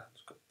the layer. I'm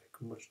just going to pick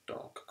a much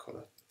darker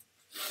colour.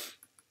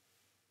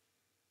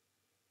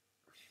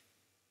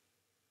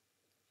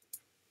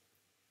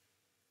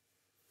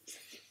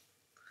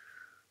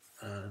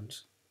 And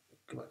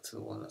go back to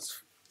the one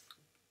that's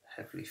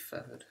heavily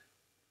feathered.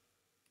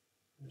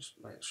 Just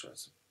make sure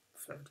it's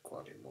feathered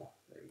quite a bit more.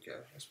 There we go,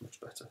 that's much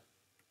better.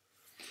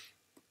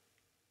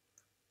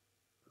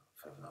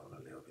 Feather that one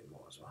a little bit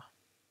more as well.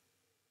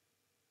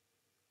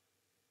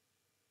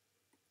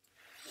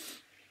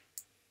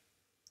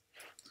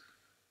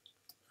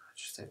 I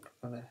just think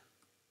I'm going to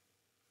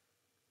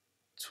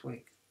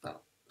tweak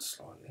that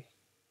slightly.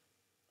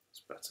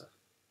 It's better.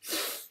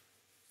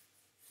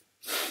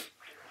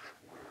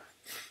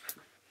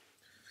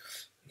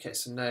 Okay,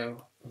 so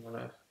now I'm going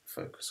to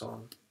focus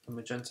on the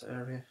magenta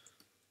area.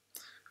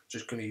 I'm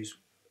just going to use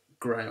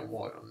grey and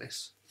white on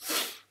this.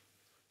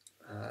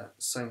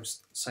 Same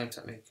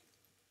technique,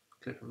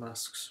 clip and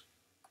masks.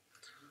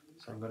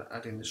 So I'm going to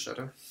add in the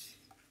shadow.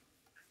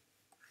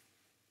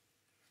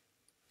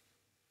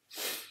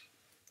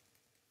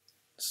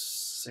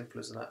 Simple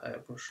as that,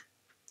 airbrush.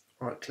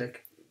 Right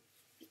click,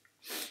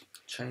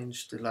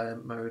 change the layer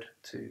mode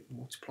to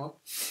multiply,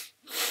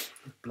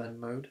 blend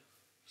mode.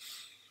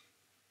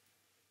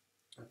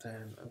 And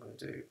then I'm going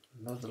to do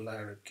another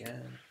layer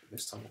again.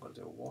 This time I'm going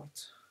to do a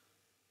white.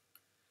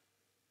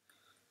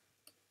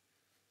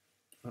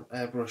 I'm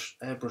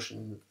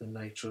airbrushing the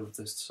nature of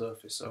this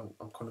surface, so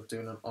I'm kind of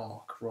doing an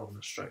arc rather than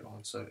a straight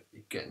line, so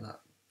you're getting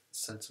that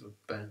sense of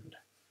a bend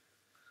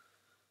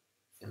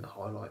in the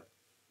highlight.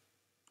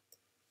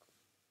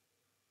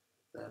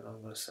 Then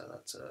I'm going to set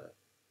that to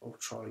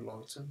ultra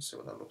lighten, see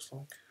what that looks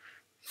like.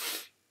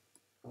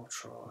 I'll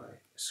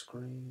try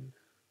screen,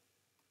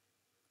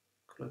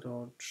 colour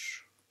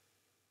dodge.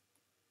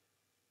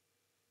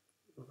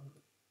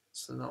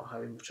 So not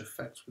having much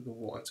effect with the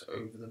white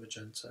over the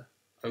magenta.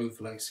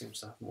 Overlay seems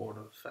to have more of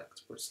an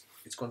effect, but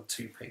it's gone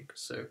too pink,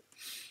 so I'm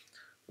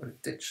going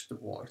to ditch the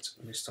white,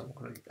 and this time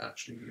I'm going to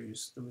actually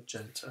use the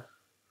magenta.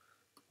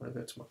 I'm going to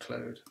go to my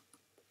cloud,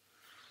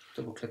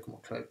 double click on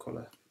my cloud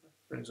colour,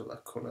 brings up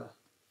that colour.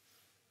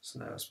 So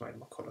now it's made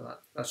my colour.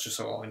 That's just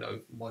so I know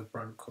my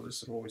brand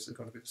colours are always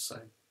going to be the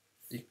same.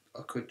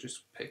 I could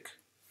just pick,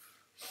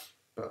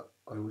 but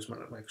I always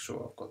want to make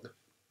sure I've got the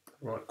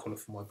right colour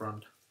for my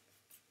brand.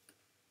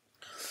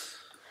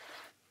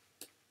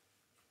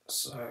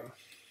 So,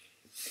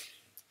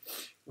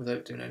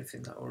 without doing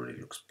anything, that already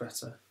looks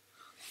better.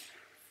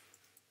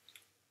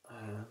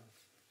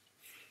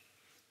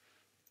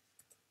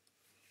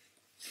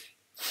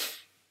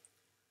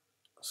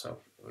 So,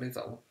 I'll leave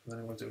that one, and then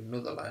I'm going to do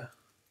another layer.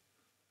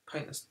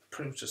 Paint is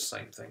pretty much the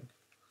same thing,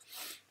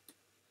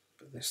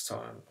 but this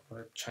time I'm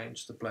going to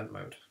change the blend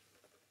mode.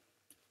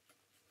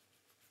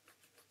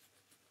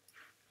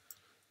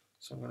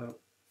 So I'm going to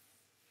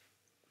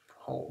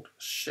hold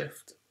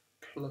Shift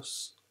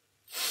plus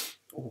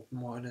or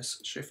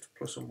minus, Shift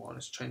plus or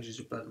minus changes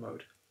your blend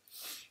mode.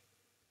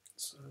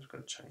 So I'm just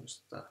going to change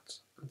that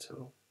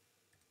until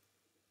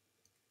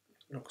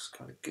it looks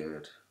kind of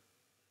good.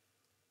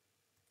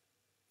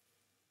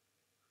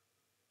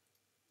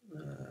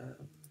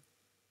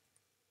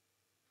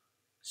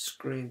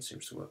 Screen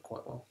seems to work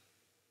quite well.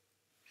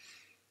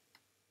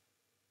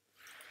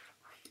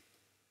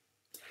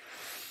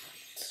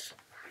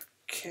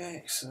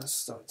 Okay, so that's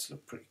starting to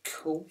look pretty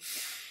cool.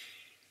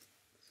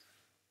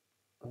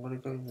 I'm going to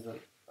go in with a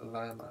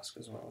layer mask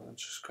as well. I'm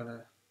just going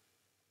to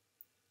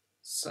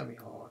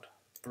semi-hard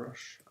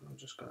brush, and I'm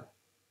just going to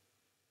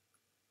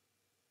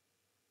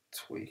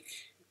tweak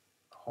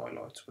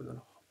highlight with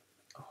a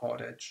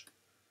hard edge,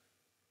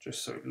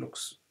 just so it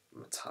looks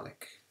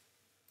metallic.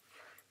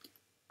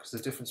 Because the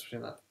difference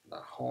between that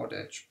hard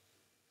edge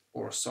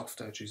or a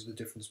soft edge is the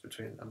difference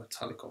between a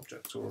metallic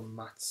object or a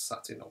matte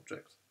satin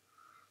object.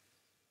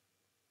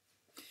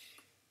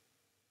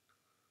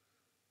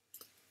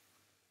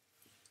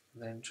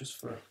 And then just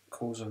for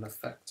cause and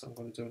effect, I'm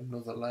going to do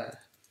another layer,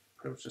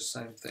 pretty much the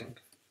same thing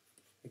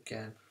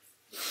again.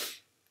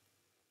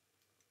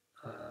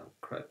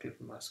 Create a clip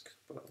mask,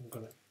 but I'm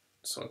going to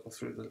cycle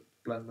through the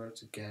blend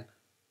modes again.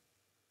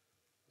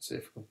 See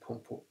if I can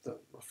pump up the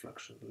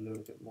reflection a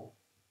little bit more.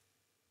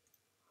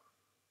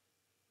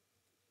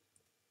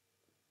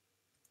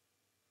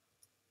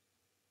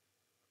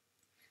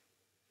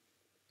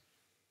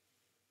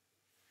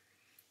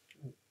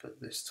 but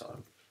this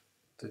time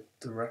the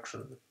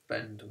direction of the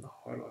bend and the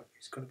highlight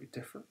is going to be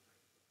different.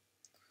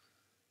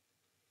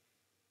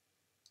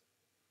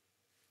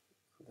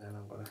 And then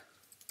I'm going to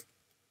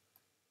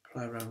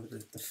play around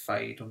with the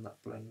fade on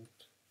that blend,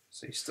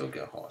 so you still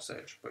get a harsh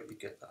edge, but you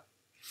get that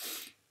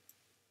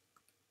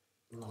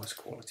nice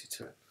quality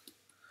to it.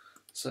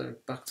 So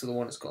back to the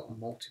one that's got a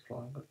multiply,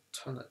 I'm going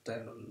to turn that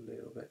down a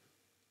little bit.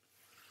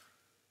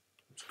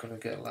 I'm just going to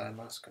get a layer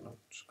mask and I'm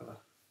just going to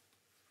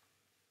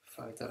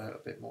fade that out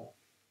a bit more.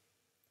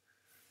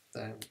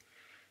 Then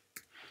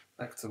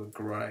back to the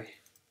grey,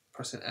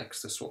 pressing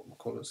X to swap my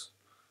colours.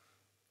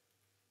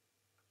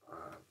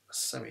 A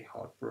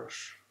semi-hard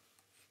brush.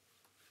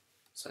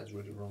 Sounds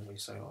really wrong when you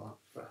say all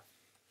that, but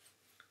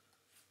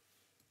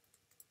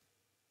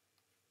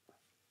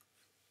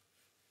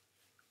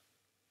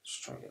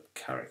just try and get the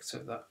character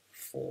of that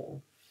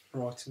form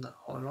right in that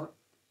highlight,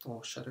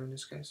 or shadow in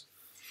this case.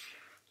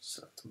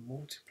 So to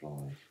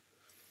multiply,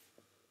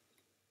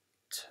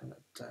 turn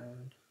it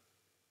down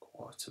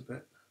quite a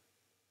bit.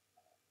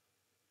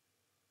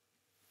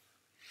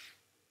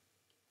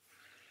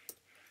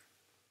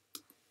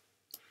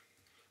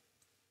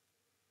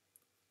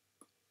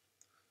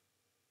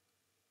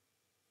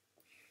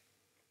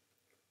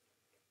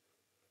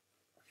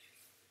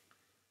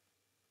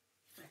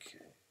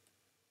 Okay,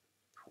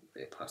 put a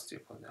bit of opacity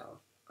up on now,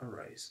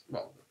 erase,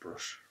 well, the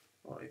brush,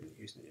 not even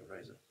using the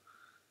eraser.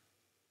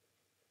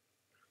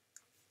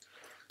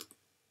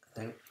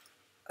 And then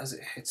as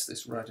it hits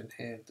this rad in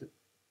here, the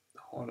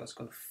highlight's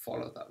going to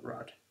follow that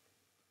rad.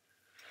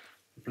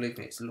 Believe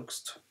me, it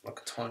looks like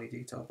a tiny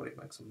detail, but it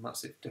makes a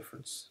massive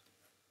difference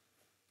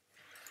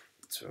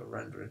to a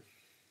rendering.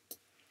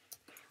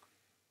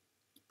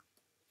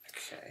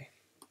 Okay,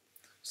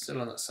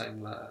 still on that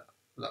same layer,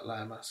 that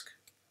layer mask.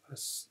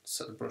 Let's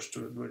set the brush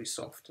to really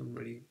soft and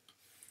really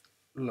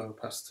low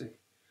opacity,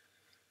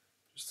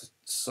 just to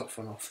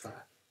soften off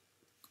that.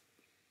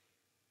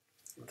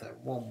 And then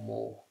one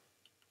more,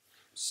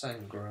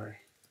 same grey,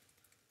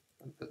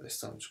 but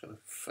this time I'm just going to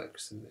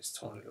focus in this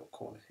tiny little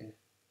corner here.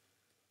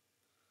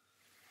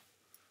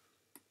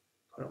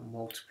 Put it on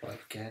multiply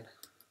again,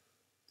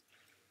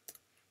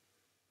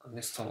 and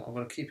this time I'm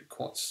going to keep it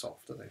quite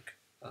soft, I think,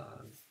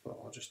 but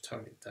I'll just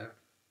tone it down.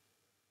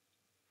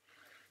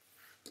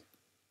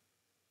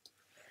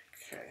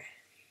 Okay.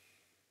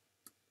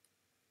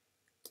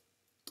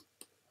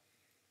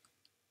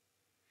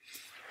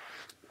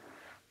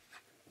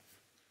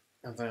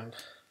 And then,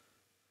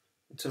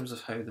 in terms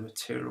of how the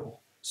material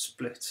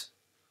split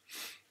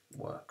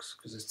works,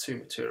 because there's two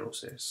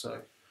materials here,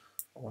 so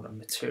I want a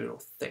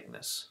material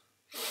thickness.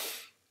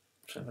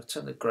 So I'm going to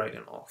turn the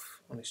gradient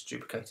off on this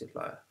duplicated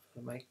layer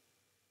and make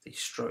the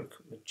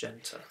stroke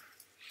magenta.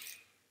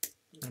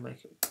 I'm going to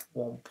make it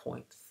 1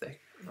 point thick.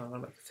 No, I'm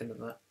going to make it thinner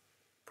than that,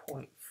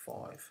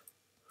 0.5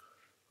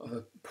 of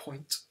a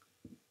point.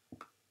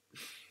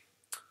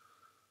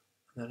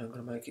 And then I'm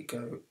going to make it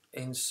go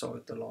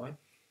inside the line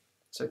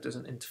so it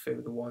doesn't interfere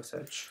with the white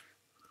edge.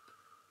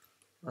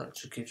 That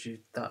just gives you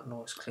that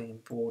nice clean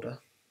border.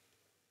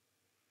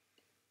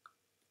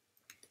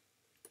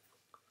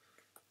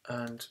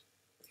 And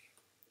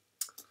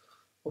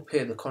up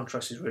here the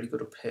contrast is really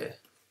good up here.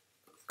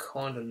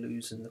 Kind of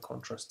losing the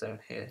contrast down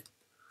here.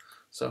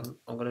 So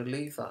I'm going to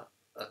leave that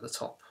at the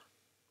top.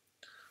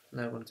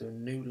 Now I'm going to do a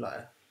new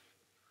layer.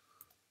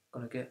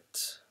 I'm going to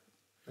get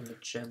a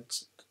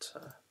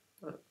magenta.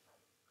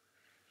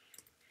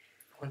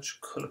 I want to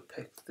colour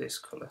pick this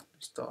colour,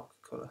 this dark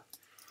colour.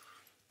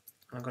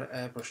 I'm going to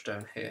airbrush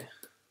down here,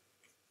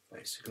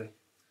 basically.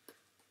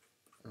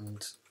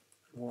 And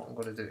what I'm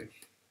going to do,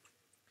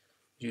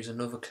 use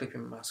another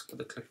clipping mask, but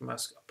the clipping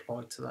mask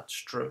applied to that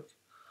stroke.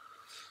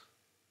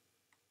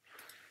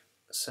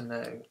 So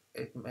now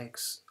it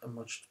makes a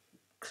much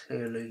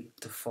clearly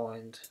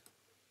defined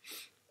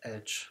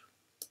edge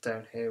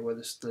down here where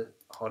the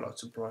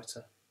highlights are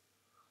brighter.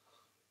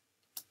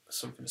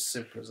 Something as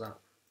simple as that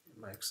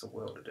makes a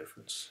world of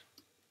difference.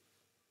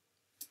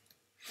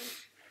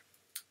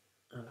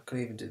 And I can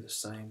even do the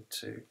same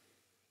to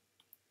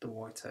the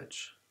white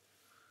edge.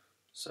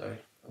 So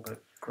I'm going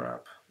to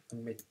grab the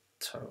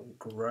mid-tone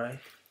grey,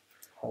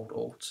 hold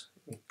Alt,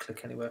 and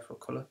click anywhere for a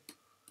colour.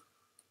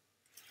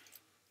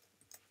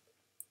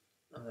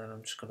 And then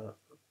I'm just going to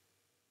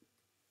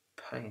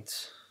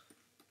paint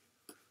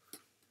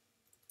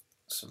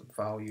some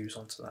values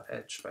onto that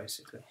edge,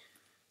 basically.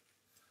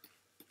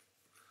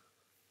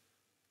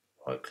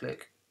 Right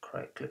click,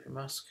 create clipping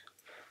mask,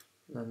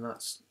 and then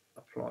that's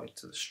applied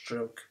to the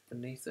stroke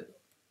beneath it.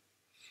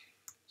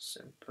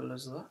 Simple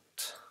as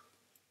that.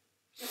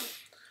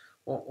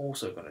 What I'm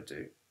also going to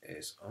do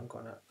is I'm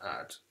going to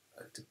add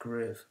a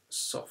degree of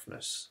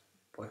softness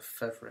by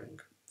feathering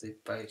the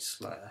base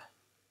layer.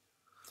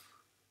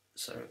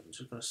 So I'm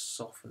just going to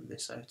soften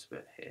this out a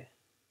bit here.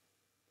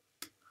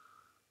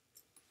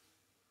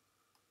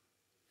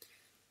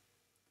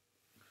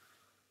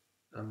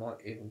 I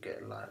might even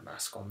get a layer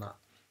mask on that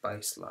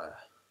base layer.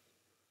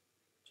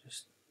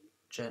 Just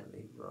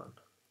gently run.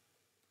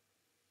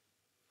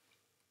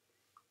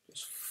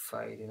 Just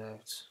fading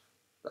out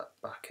that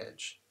back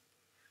edge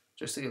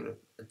just to give it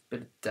a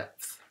bit of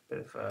depth, a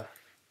bit of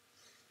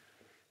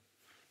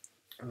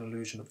an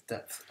illusion of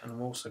depth. And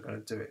I'm also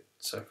going to do it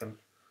so I can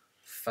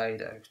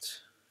fade out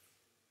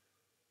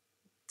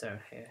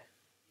down here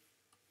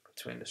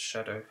between the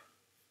shadow.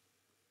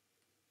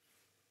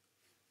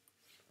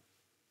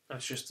 And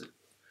it's just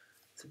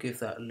to give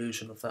that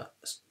illusion of that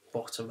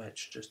bottom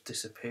edge just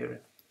disappearing.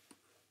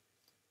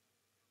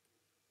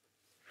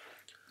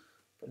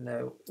 But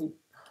now,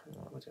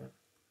 what am I doing?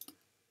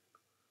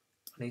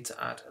 I need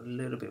to add a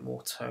little bit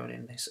more tone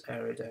in this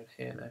area down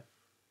here now.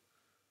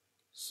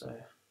 So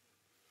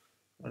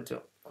I'm going to do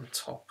it on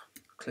top,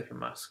 clipping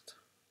masked.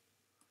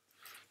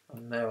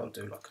 And now I'll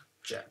do like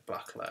a jet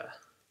black layer.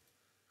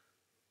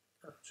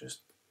 I'll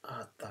just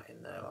add that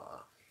in there like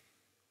that.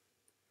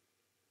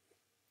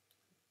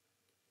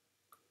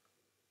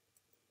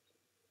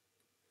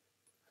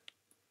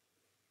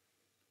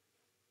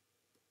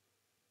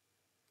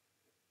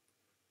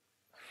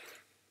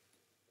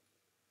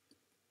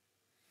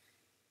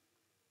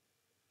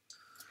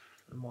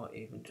 I might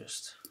even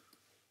just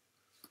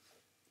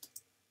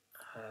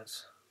add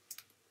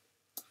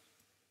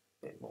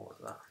a bit more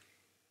of that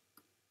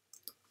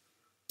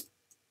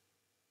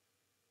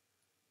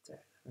there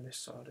on this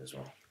side as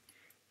well.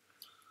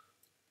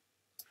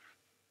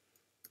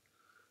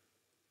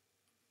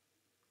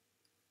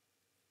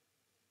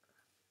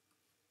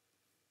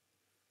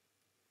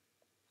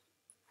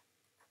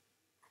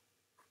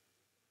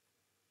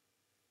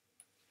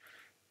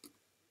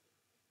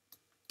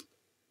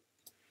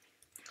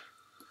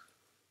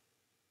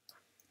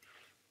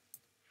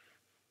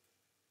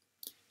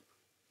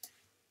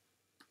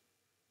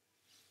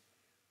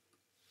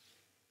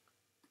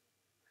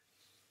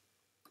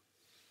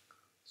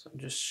 So I'm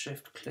just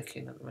shift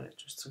clicking at the minute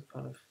just to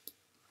kind of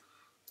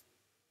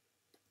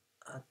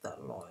add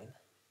that line.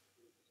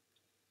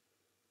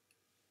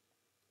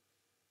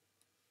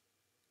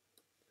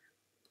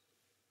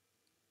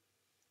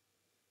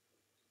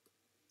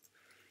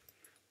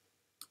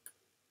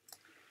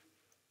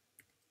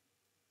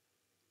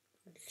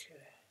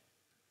 Okay.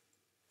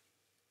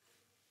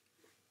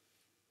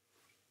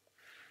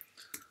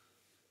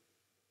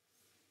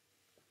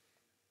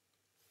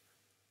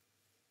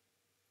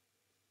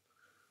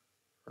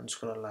 I'm just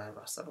going to layer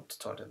mask that up to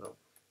tidy it up.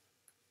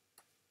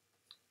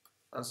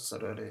 As I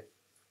said earlier,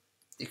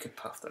 you could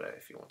path that out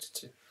if you wanted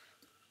to.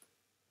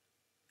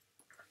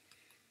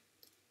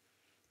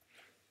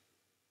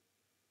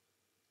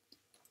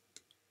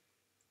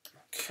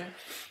 Okay.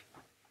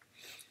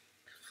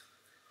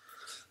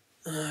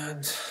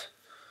 And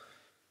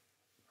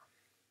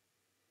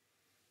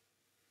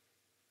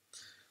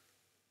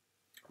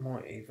I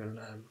might even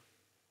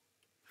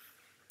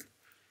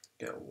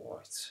get a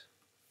white.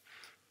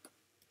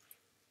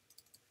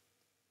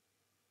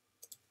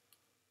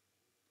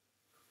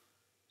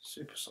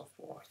 Super soft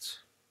white.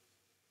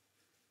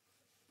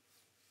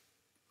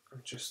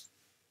 And just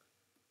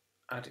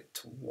add it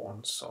to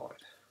one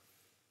side.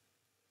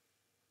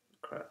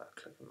 Create that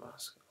clipping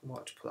mask. I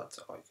might just put that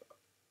to like a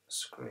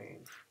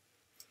screen,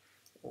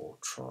 or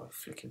try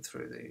flicking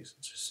through these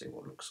and just see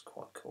what looks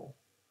quite cool.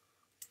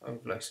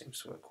 Overlay seems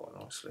to work quite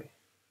nicely.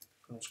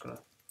 I'm just gonna,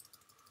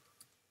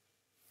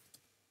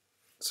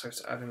 so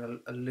it's adding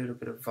a little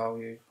bit of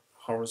value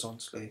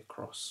horizontally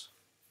across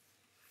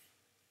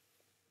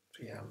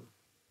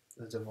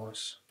the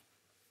device.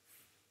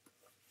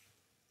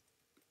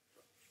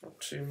 Not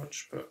too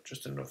much, but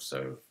just enough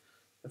so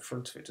the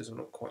front of it doesn't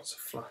look quite so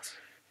flat.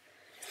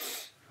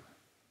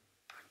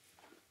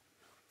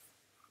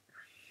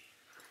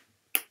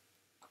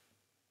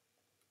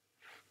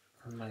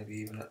 And maybe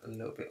even a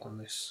little bit on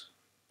this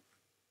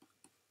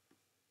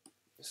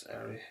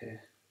area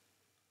here.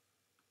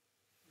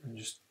 And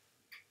just,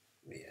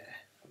 yeah,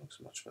 that looks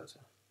much better.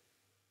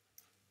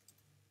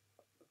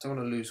 I don't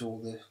want to lose all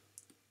the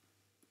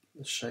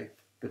shape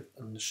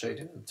and the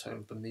shading and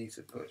tone beneath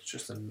it, but it's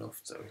just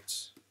enough so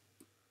it's,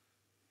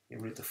 you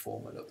read the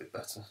form a little bit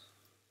better.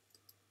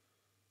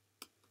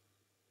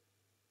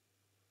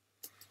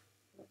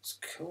 That's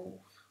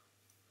cool.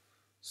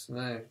 So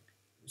now I'm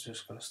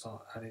just going to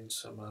start adding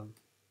some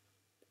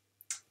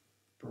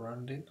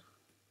branding.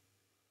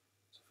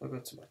 So if I go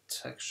to my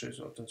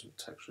textures, I've done some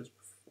textures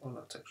before,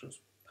 not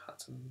textures,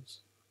 patterns.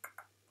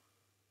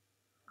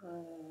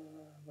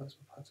 Where's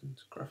my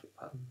patterns? Graphic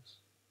patterns.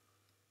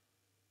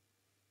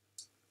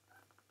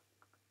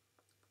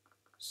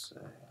 So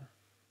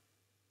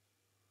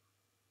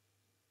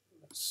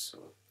let's see,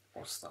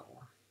 what's that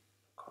one?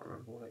 I can't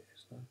remember what it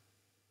is now.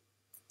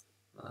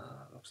 Nah,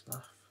 that looks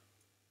naff.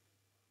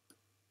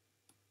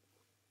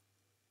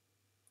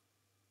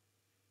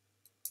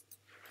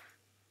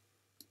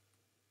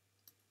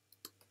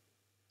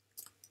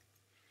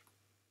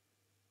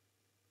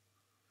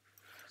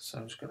 So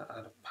I'm just going to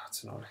add a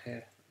pattern on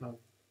here, and I'm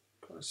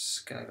going to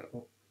scale it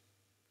up.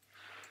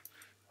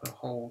 I'll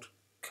hold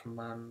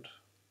Command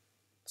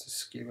to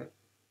skew it.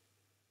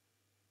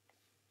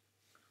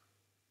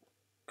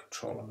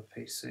 Control on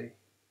the PC.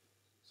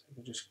 So you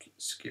can just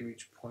skew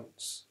each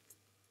point.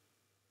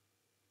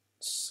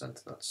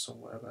 Center that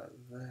somewhere about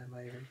there,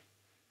 maybe.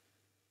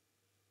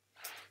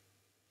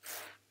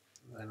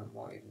 And then I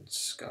might even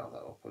scale that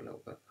up a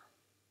little bit.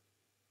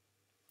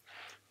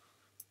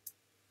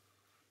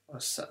 I'll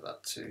set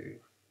that to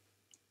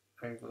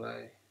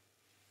overlay.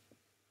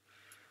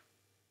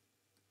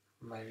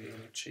 Maybe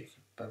even a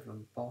cheeky bevel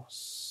and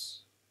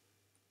emboss.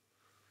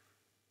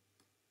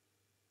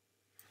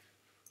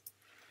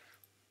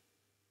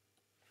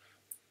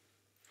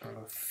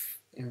 I'll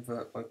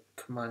invert by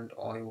Command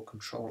I or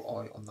Control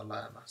I on the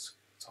layer mask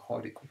to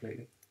hide it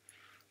completely.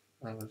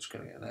 And I'm just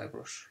going to get an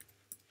airbrush,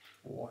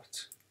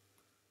 white.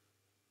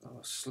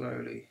 I'll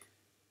slowly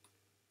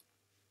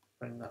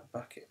bring that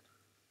back in.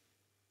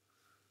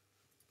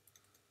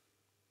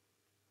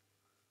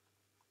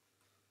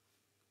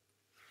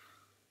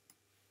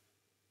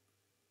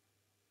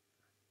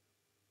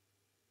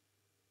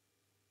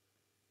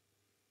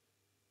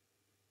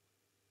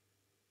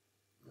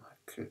 That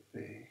could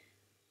be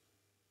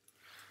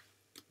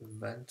a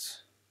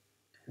vent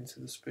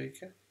into the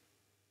speaker.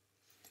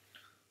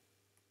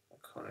 I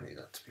kind of need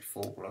that to be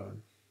full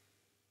blown.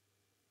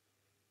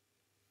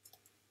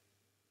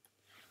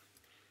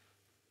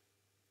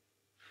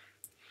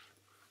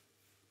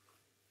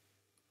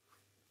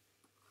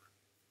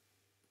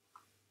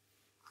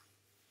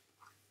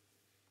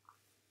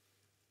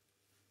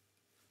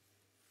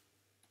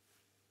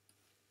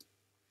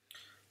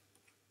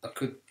 I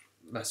could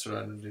mess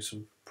around and do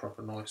some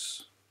proper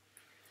nice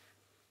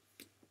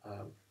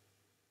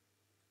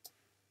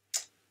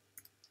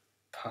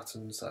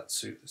patterns that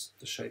suit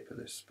the shape of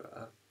this,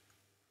 but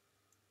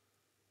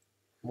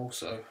more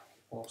so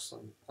whilst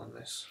I'm on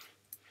this,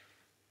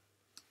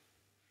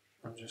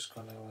 I'm just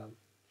going to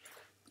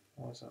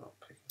why is that not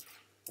picking?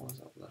 Why is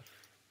that up there?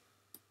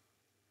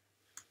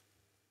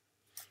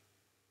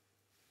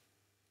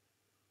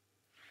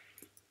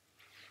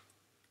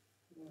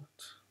 What?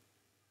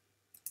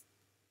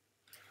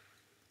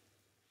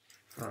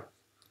 Right.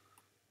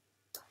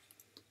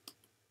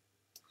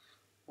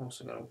 I'm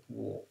also going to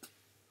warp,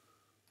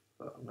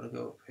 but I'm going to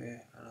go up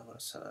here and I'm going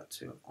to set that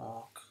to an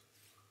arc,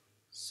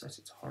 set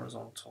it to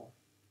horizontal,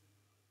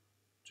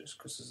 just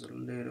because there's a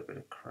little bit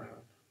of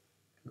crown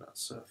in that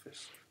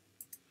surface.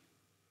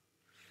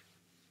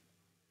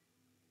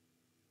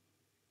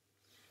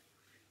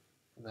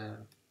 And then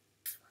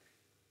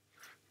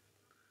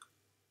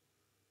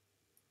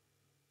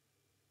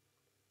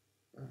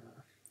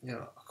you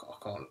know,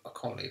 I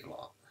can't leave like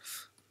that.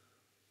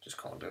 Just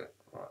can't do it.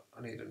 Right,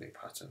 I need a new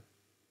pattern.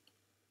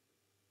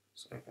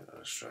 Let's open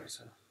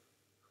Illustrator.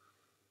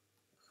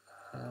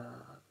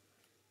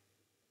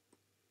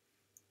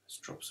 Let's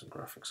drop some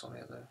graphics on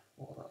here though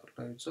while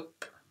that loads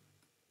up.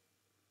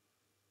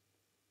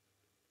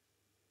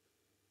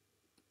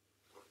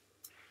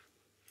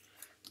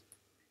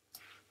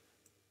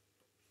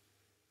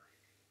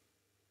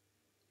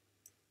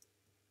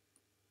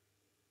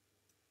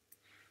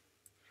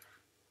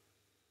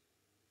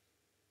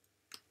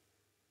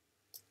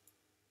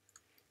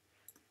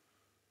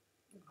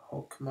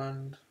 Hold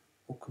Command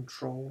or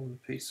Control on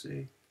the PC.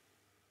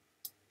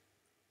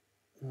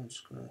 And I'm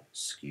just going to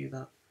skew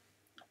that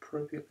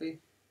appropriately.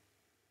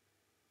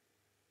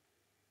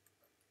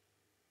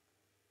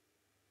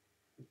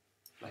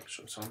 Make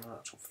sure it's on an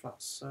actual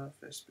flat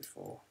surface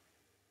before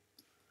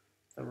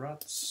the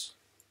rads.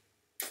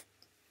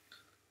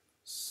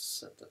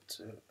 Set that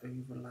to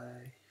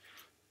overlay.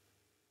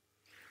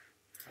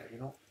 Maybe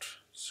not.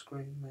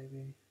 Screen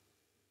maybe.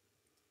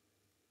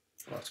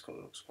 That's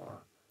colour looks alright.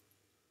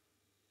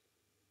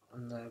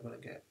 And then I'm going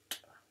to get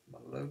my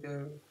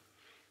logo.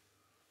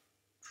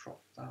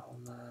 Drop that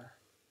on there.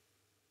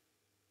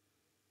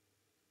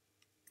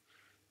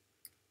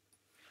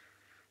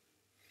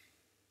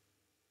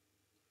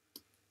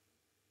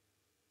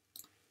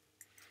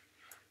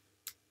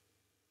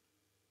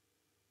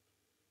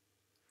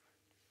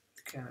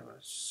 Again, I'm going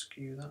to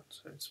skew that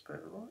so it's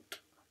better right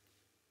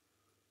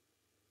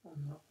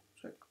on that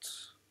object.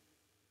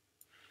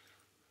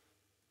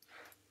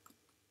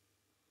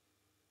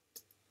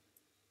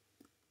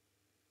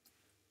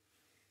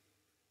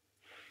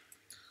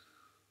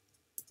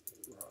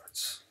 Right,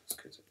 let's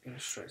go to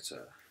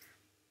Illustrator.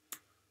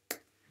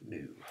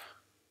 New.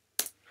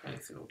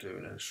 Anything will do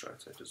in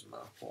Illustrator, it doesn't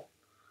matter what.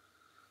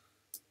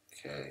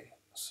 Okay,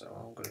 so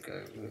I'm going to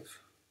go with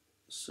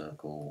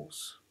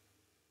circles.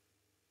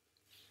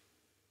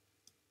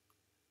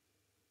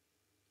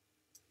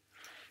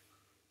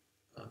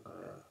 I'm going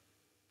to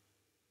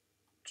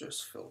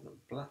just fill them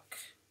black.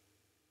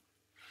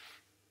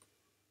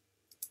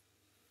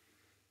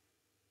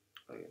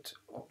 I go to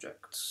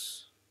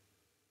Objects,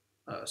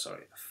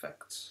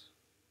 Effects.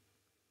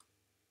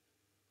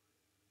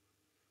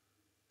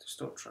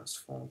 Distort,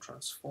 transform.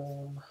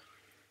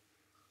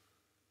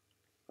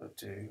 I'll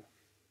do,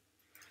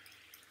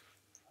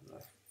 I don't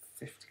know,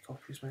 50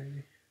 copies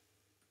maybe.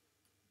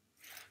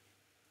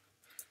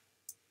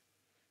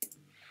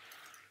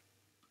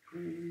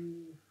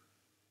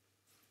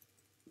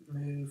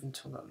 Move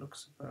until that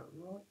looks about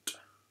right.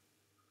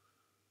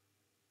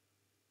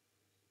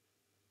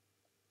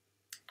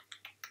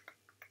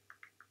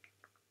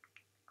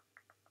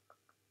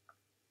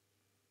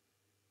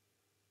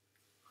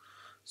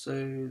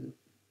 So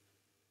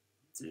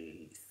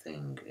the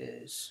thing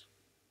is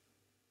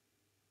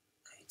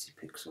 80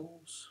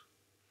 pixels,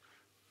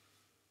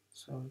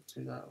 so I'll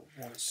do that at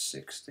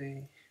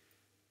 160.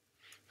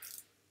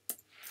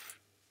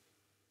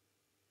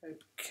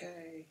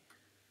 Okay,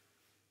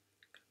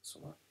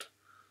 cancel that.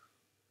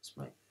 Let's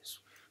make this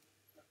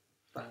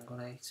bang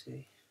on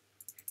 80.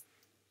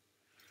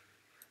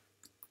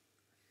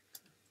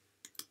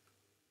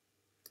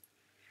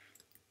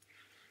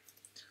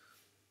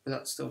 With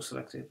that still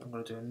selected, I'm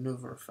going to do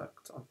another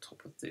effect on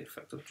top of the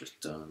effect I've just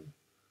done.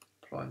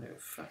 Apply new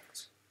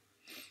effect.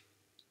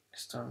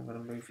 This time I'm going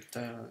to move it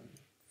down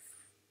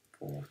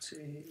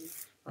 40,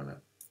 oh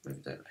no, move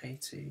it down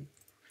 80,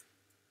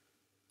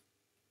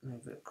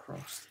 move it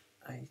across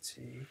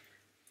 80,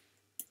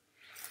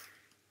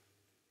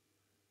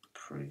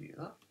 preview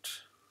that,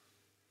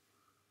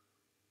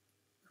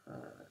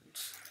 and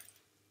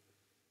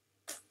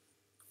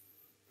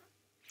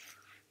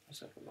let's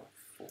have a look,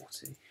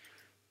 40,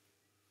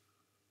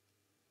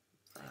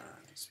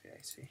 and needs to be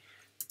 80.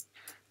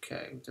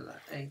 Okay, we'll do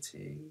that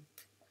 80,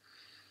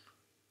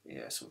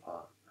 yeah, some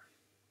part.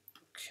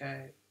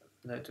 Okay,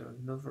 now do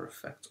another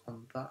effect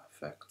on that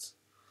effect.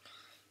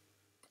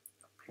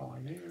 Apply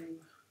new.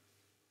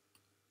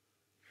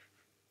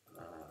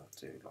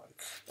 Do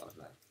like, I don't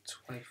know,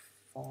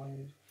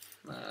 25.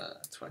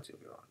 20 will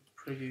be right.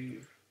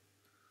 Preview.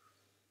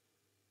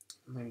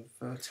 Move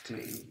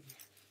vertically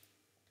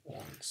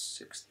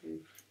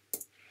 160.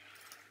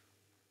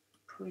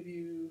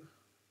 Preview.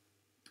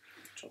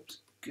 Job's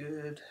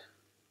good.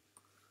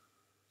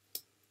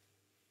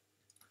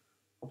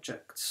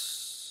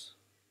 Objects.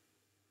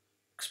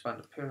 Expand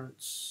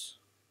appearance.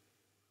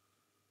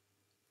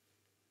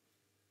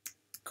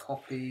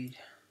 Copy.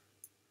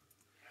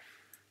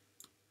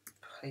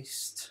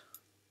 Paste.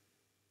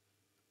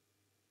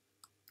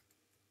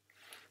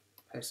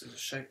 Paste as a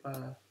shape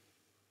layer.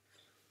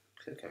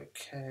 Click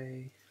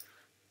OK.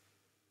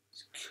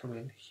 It's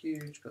coming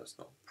huge, but that's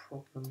not a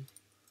problem.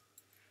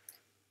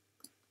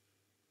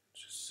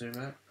 Just zoom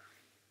out.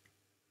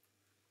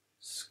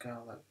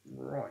 Scale that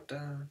right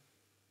down.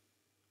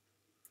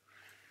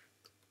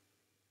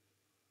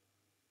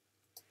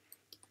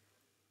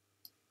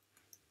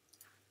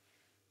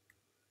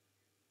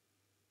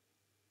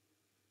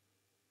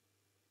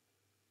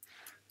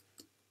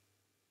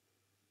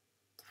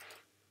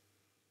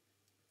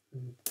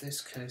 In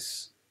this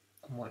case,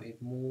 I might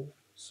need more,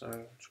 so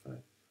I'm just going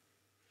to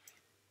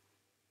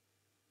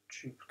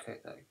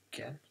duplicate that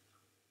again.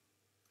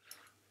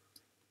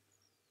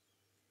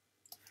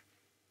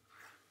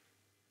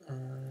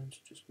 And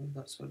just move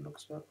that so it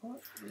looks about right.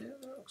 Yeah,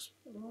 that looks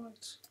about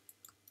right.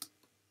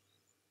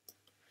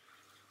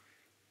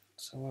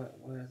 So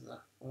where's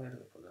that? Where do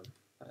we put them?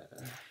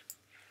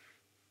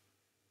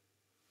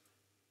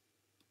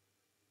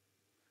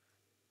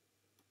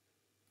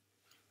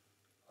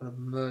 I'm going to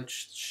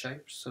merge the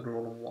shapes so they're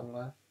all on one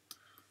layer.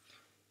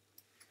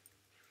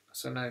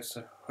 So now it's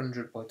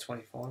 100 by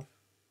 25, which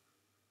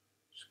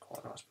is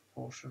quite a nice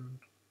proportion.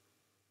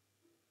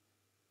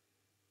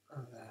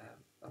 And then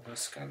I'm going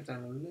to scale it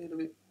down a little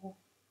bit more.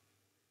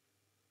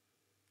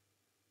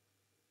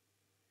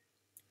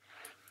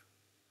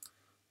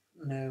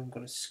 Now I'm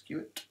going to skew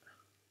it.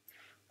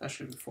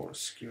 Actually, before I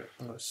skew it,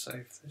 I'm going to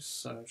save this.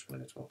 So I'm just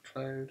going to go to our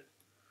cloud,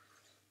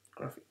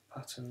 graphic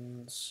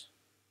patterns,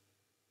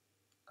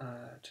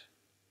 add.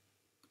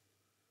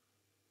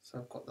 So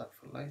I've got that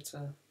for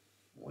later.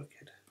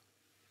 Wicked.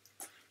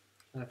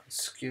 And I can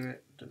skew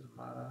it, doesn't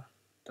matter.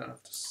 Don't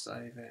have to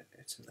save it,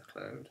 it's in the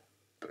cloud.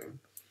 Boom.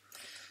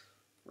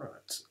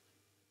 Right,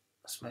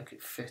 let's make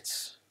it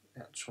fit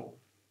the actual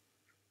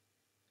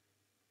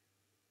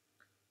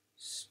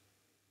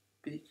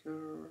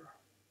speaker.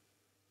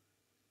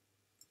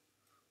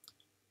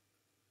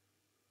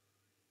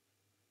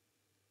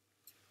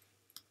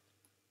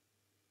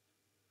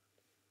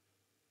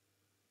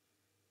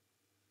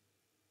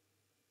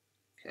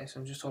 Okay,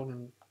 so I'm just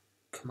holding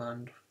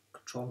Command,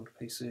 Control on the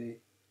PC,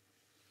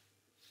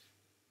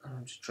 and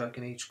I'm just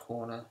dragging each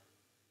corner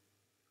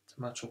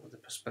to match up with the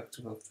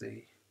perspective of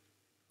the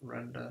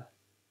render.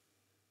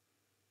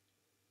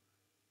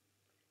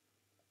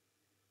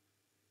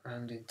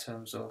 And in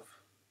terms of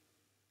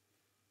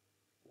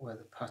where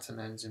the pattern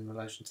ends in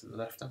relation to the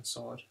left hand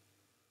side,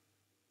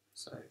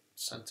 so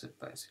centered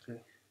basically.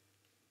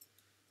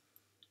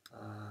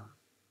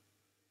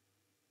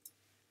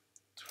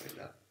 Tweak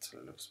that until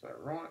it looks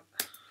about right.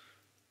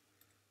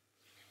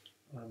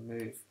 I'm going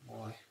to move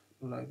my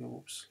logo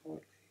up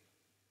slightly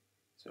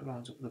so it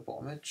lines up with the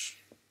bottom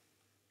edge.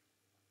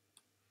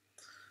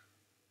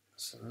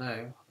 So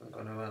now I'm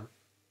going to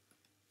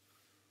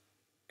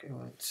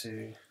go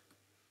into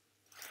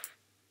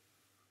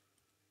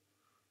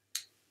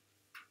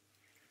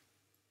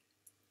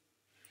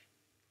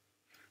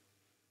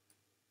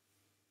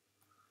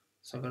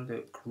so I'm going to do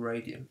a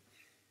gradient.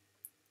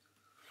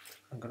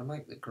 I'm going to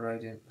make the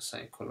gradient the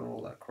same colour all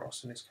the way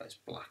across, in this case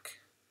black.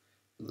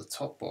 For the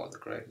top bar of the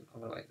gradient,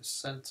 I'm going to make the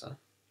centre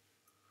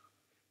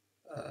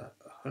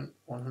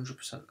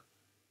 100%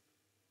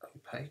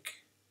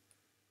 opaque,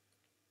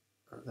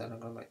 And then I'm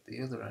going to make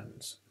the other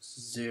ends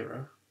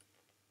 0.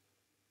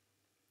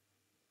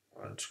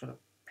 I'm just going to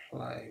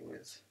play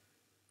with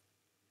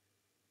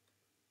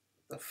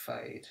the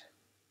fade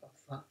of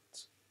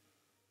that.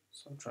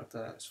 So I'll drag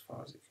that out as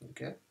far as it can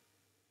get.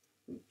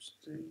 Oops,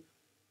 delete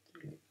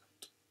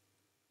that.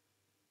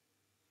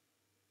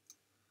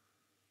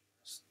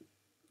 It's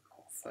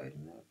not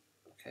fading out.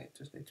 Okay, it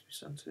does need to be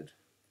centered.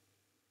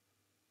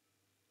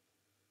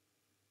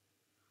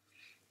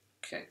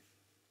 Okay,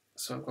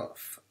 so I've got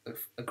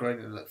a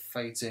gradient that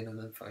fades in and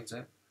then fades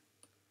out.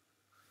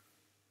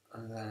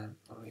 And then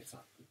I'll leave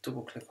that.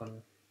 Double click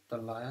on the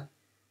layer.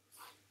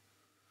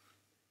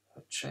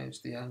 I'll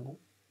change the angle.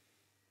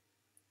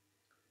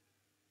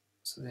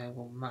 So the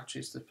angle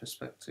matches the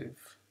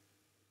perspective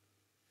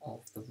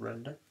of the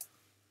render.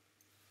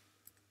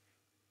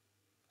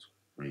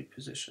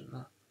 Reposition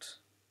that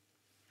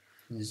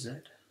in Z.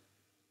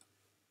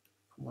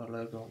 Put my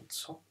logo on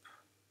top.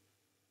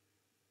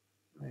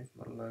 Move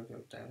my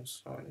logo down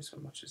slightly so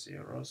it matches the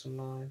horizon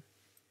line.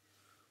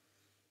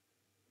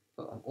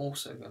 But I'm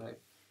also going to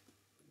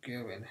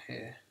go in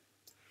here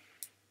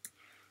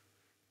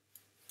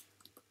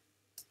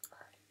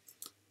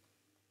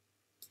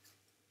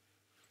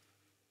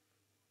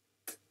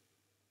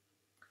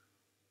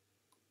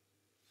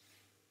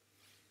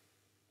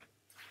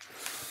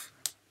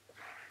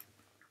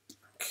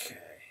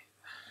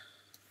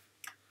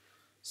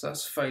so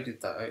that's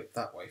faded that out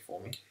that way for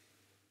me.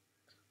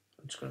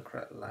 I'm just going to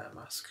create a layer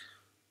mask.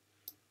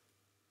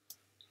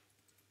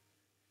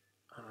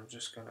 And I'm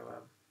just going to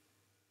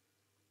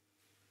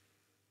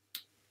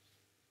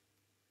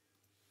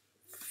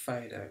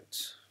fade out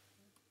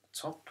the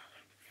top.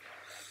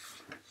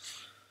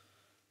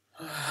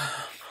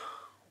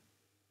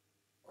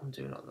 I'm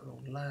doing it on the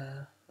wrong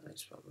layer. I need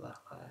to put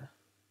that layer.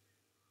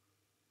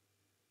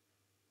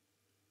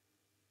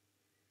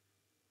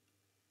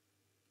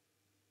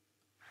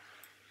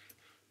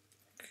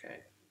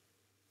 Okay.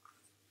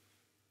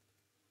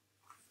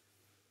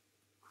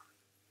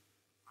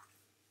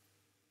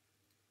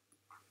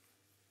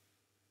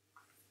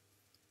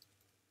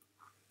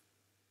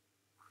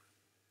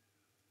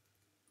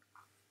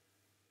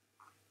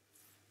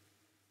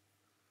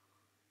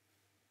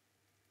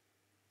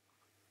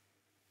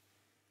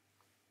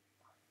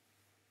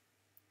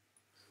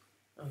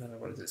 And then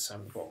I've got to do the same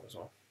at the bottom as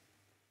well.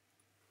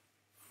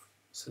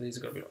 So these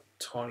are going to be like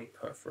tiny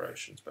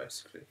perforations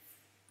basically.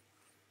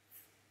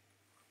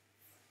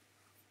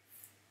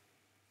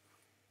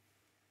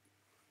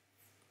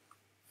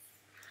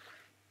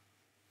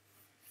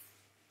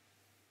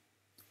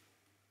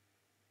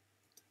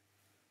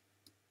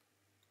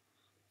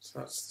 So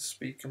that's the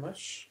speaker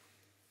mesh.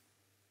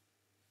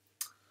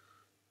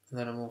 And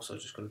then I'm also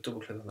just going to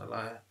double click on the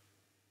layer.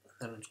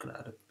 And then I'm just going to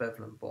add a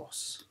bevel and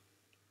boss.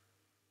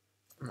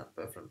 And that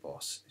bevel and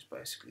boss is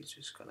basically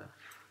just going to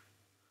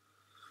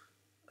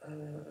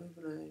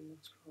overlay,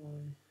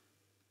 multiply.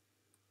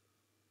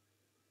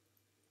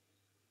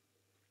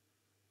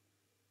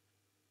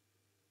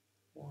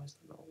 Why is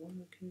that not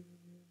working?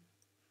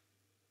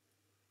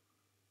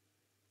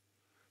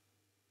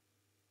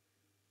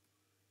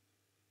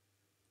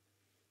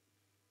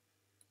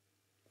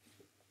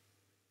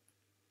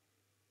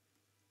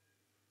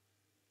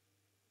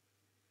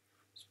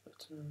 It's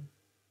better.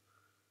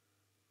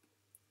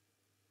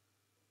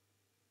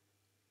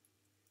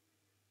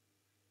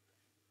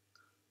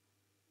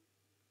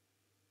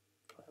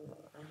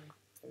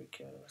 There we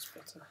go, that's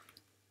better.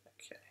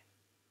 Okay.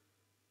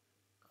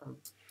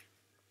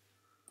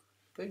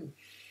 Boom.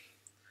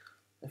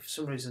 And for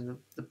some reason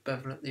the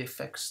bevel, the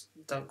effects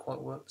don't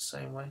quite work the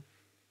same way.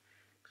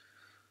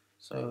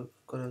 So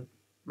I've got to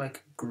make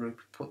a group,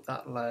 put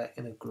that layer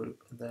in a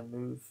group, and then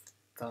move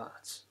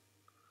that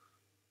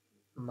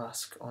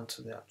mask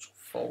onto the actual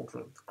folder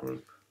of the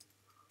group.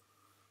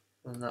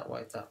 And that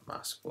way that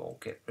mask will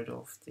get rid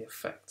of the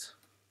effect.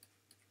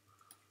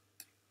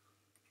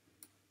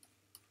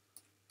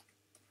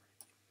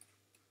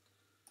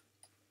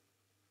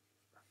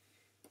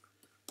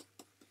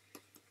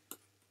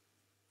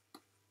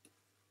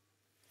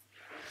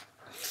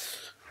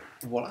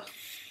 Voila.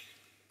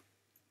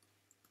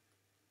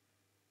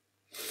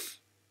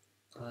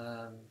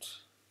 And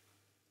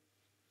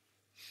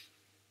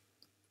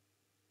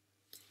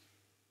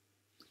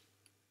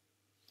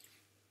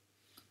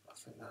I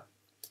think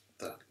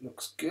that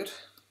looks good.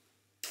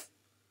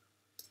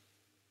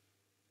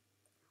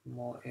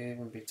 Might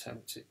even be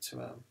tempted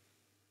to add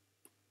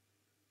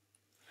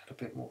a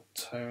bit more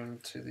tone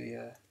to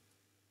the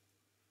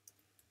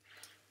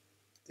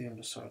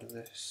underside of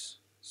this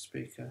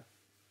speaker.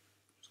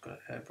 Just going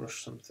to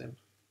airbrush something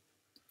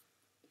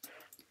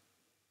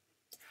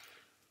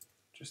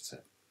just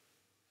to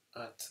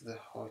add to the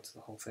height of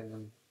the whole thing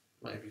and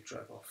maybe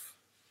drag off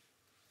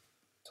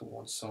to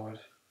one side.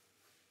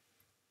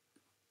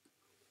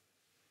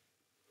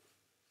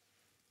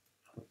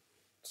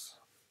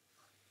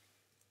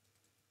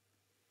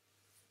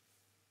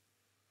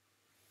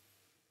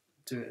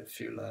 Do it in a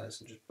few layers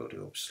and just build it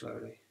up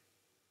slowly.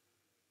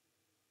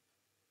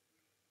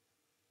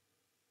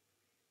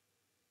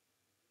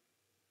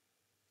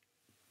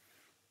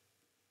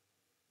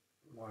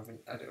 might even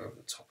add it over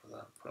the top of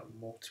that, put a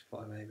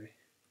multiply maybe.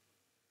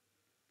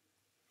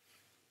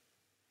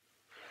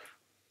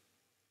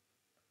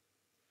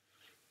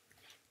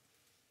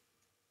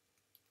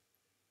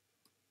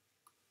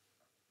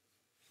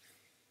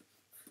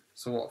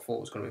 So what I thought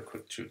was going to be a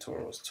quick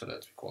tutorial has turned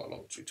out to be quite a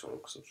long tutorial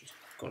because I've just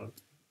gone and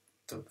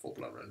done full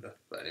blown render.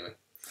 But anyway,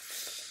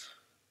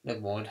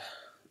 never mind.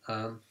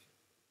 And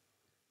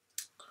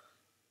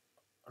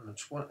I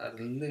just want to add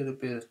a little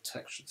bit of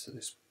texture to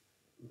this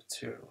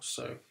material.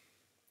 So I'm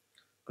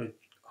going to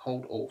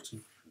hold Alt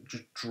and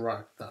just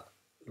drag that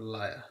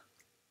layer,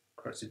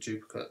 create a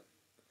duplicate.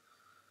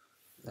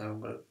 Now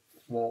I'm going to,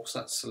 whilst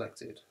that's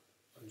selected,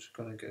 I'm just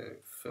going to go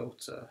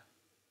filter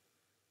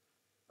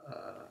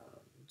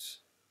and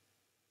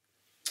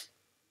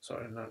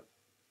sorry, no,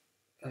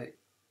 hey,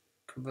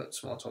 convert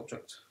smart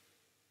object.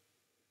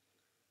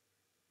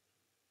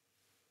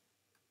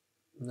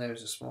 And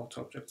there's a smart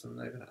object, and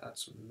they're going to add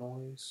some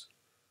noise.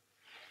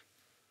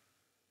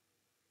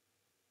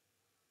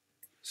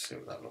 See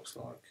what that looks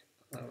like.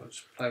 Now we'll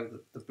just play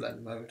with the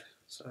blend mode.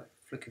 So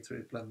flicking through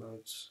the blend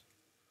modes,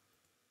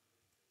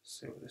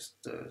 see what this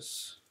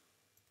does.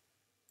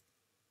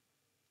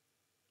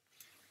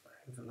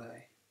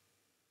 Overlay,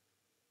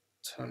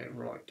 tone it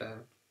right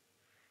down.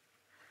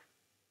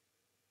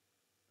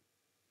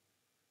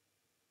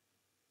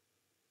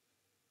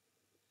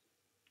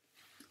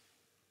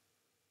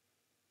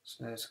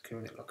 So now it's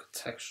giving it like a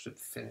textured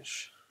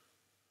finish.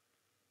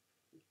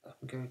 I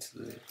can go into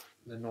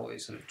the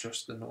noise and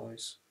adjust the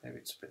noise. Maybe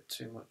it's a bit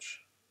too much.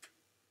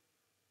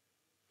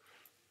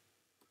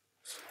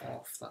 Just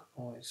half that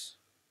noise.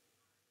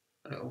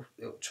 And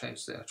it'll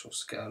change the actual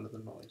scale of the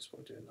noise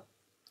by doing that.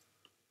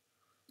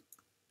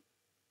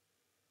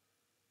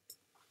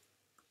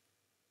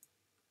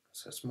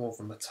 So it's more of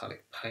a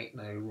metallic paint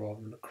now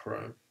rather than a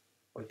chrome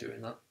by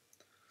doing that.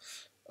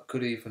 I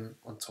could even,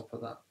 on top of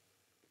that,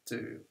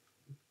 do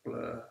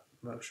blur,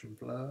 motion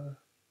blur.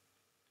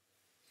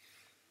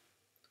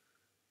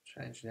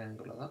 Change the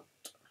angle of that.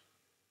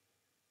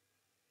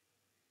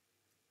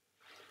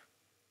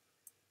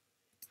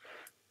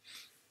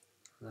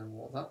 And then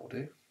what that will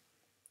do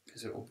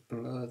is it will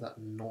blur that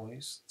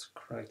noise to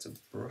create a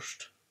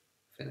brushed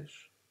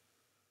finish.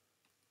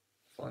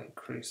 If I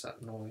increase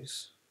that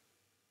noise,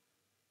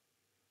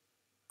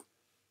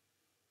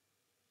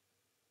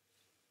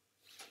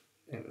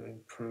 it will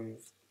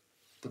improve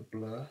the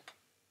blur.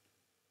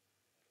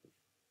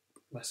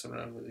 Mess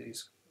around with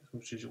these as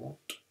much as you want.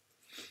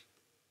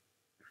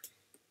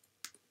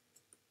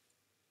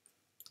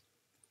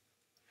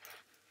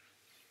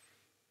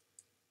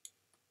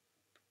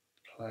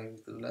 Play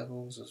with the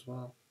levels as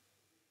well.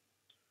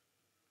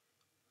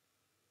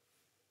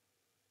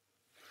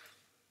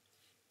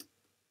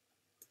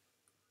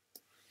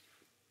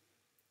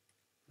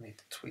 Need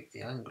to tweak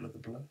the angle of the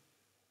blur.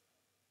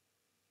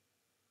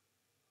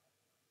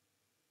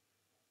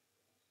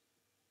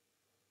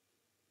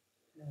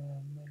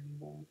 Maybe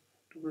 1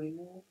 degree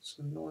more,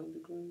 so 9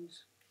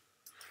 degrees.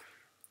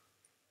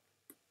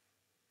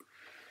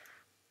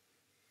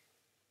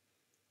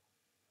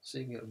 So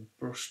you can get a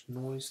brushed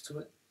noise to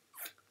it.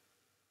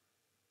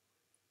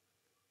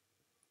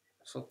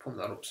 So I'll pump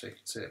that up so you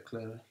can see it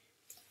clearly.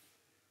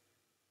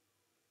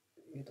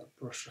 You get that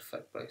brush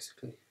effect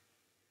basically.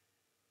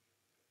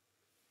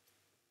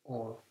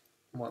 Or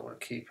you might want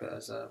to keep it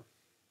as a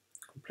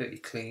completely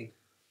clean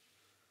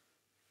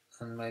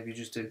and maybe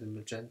just do the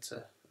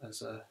magenta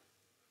as a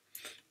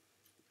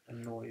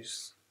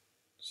noise.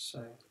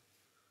 So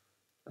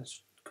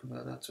let's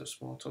convert that to a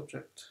smart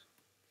object.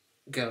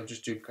 Again, I'll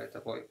just duplicate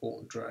that by Alt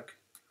and drag.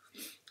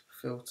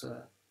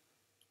 Filter,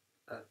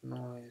 add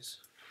noise.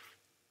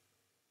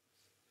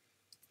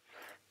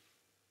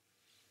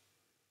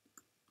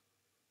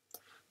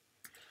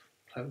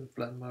 Play with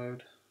blend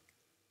mode.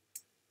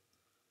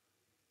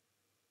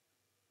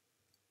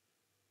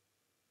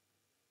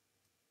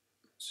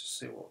 Let's just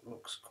see what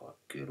looks quite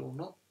good or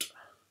not.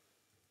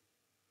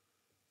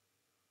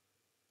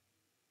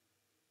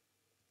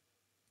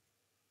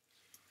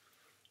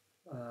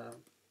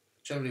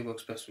 Generally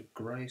works best with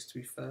greys, to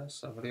be fair,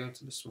 so I'm going to go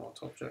to the smart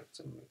object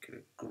and make it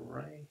a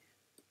grey.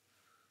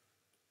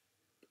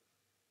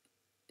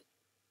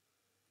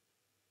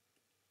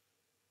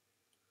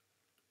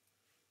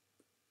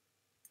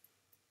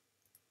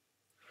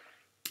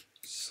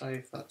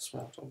 Save that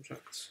smart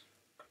object.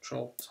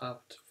 Control tab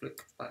to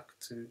flick back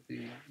to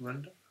the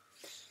render.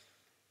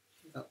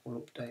 That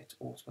will update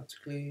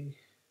automatically.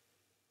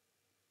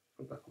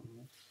 Put it back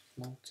on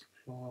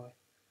multiply.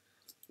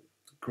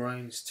 The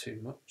grain is too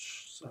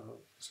much, so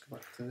let's go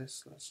back to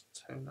this. Let's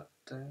tone that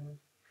down.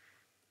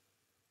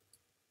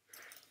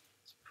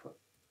 Let's put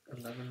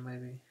 11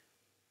 maybe.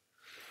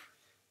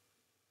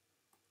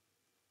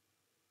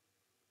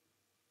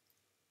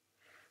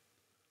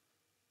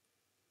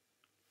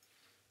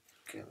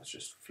 Okay, let's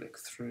just flick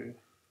through.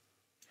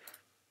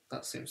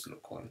 That seems to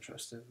look quite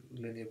interesting.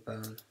 Linear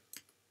burn.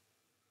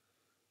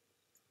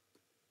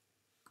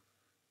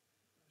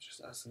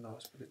 Just adds a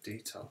nice bit of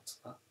detail to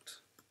that.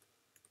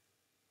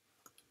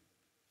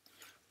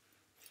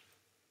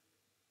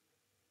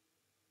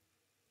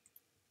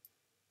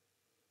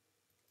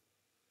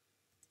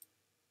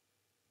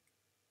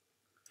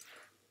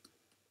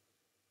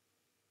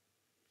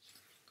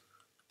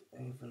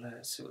 overlay.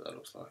 Let's see what that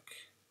looks like.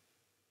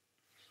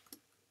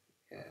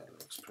 Yeah, it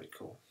looks pretty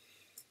cool.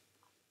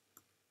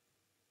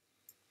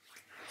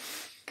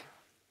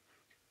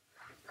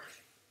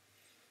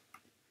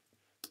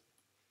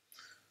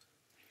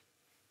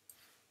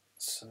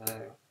 So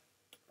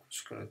I'm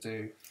just going to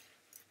do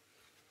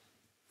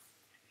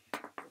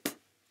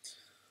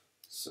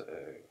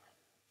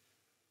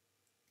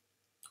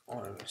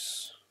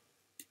Iris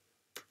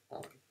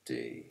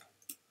ID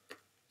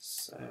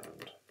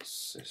sound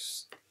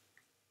system.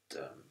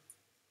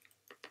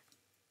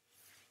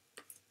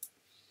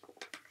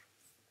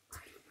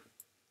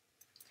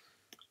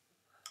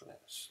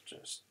 Let's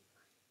just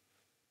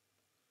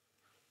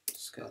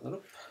scale that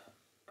up,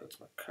 go to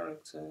my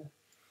character.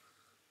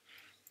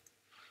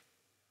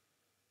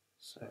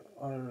 So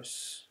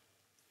Iris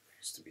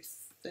needs to be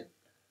thin.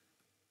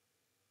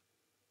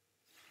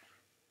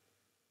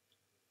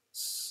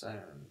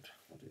 Sound,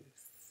 we'll do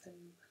thin.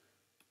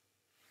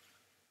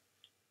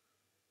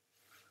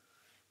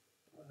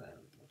 And then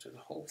we'll do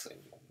the whole thing.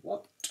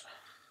 What?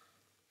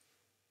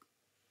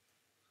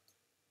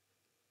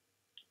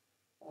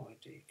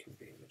 ID can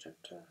be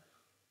magenta.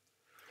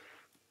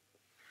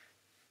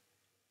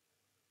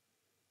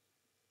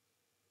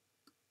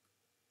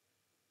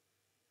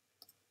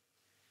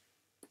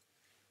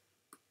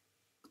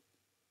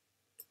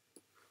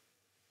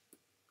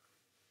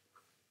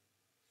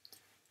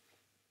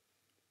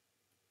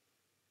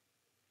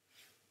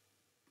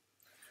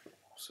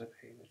 Also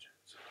be magenta.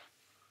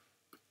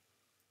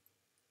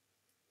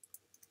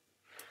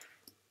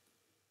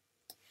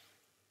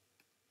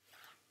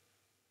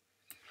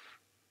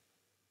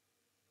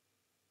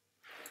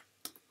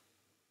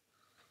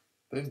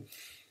 Boom.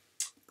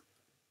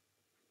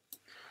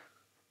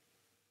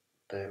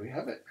 There we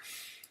have it.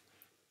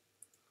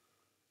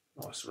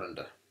 Nice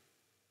render.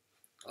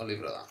 I'll leave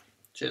it at that.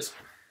 Cheers.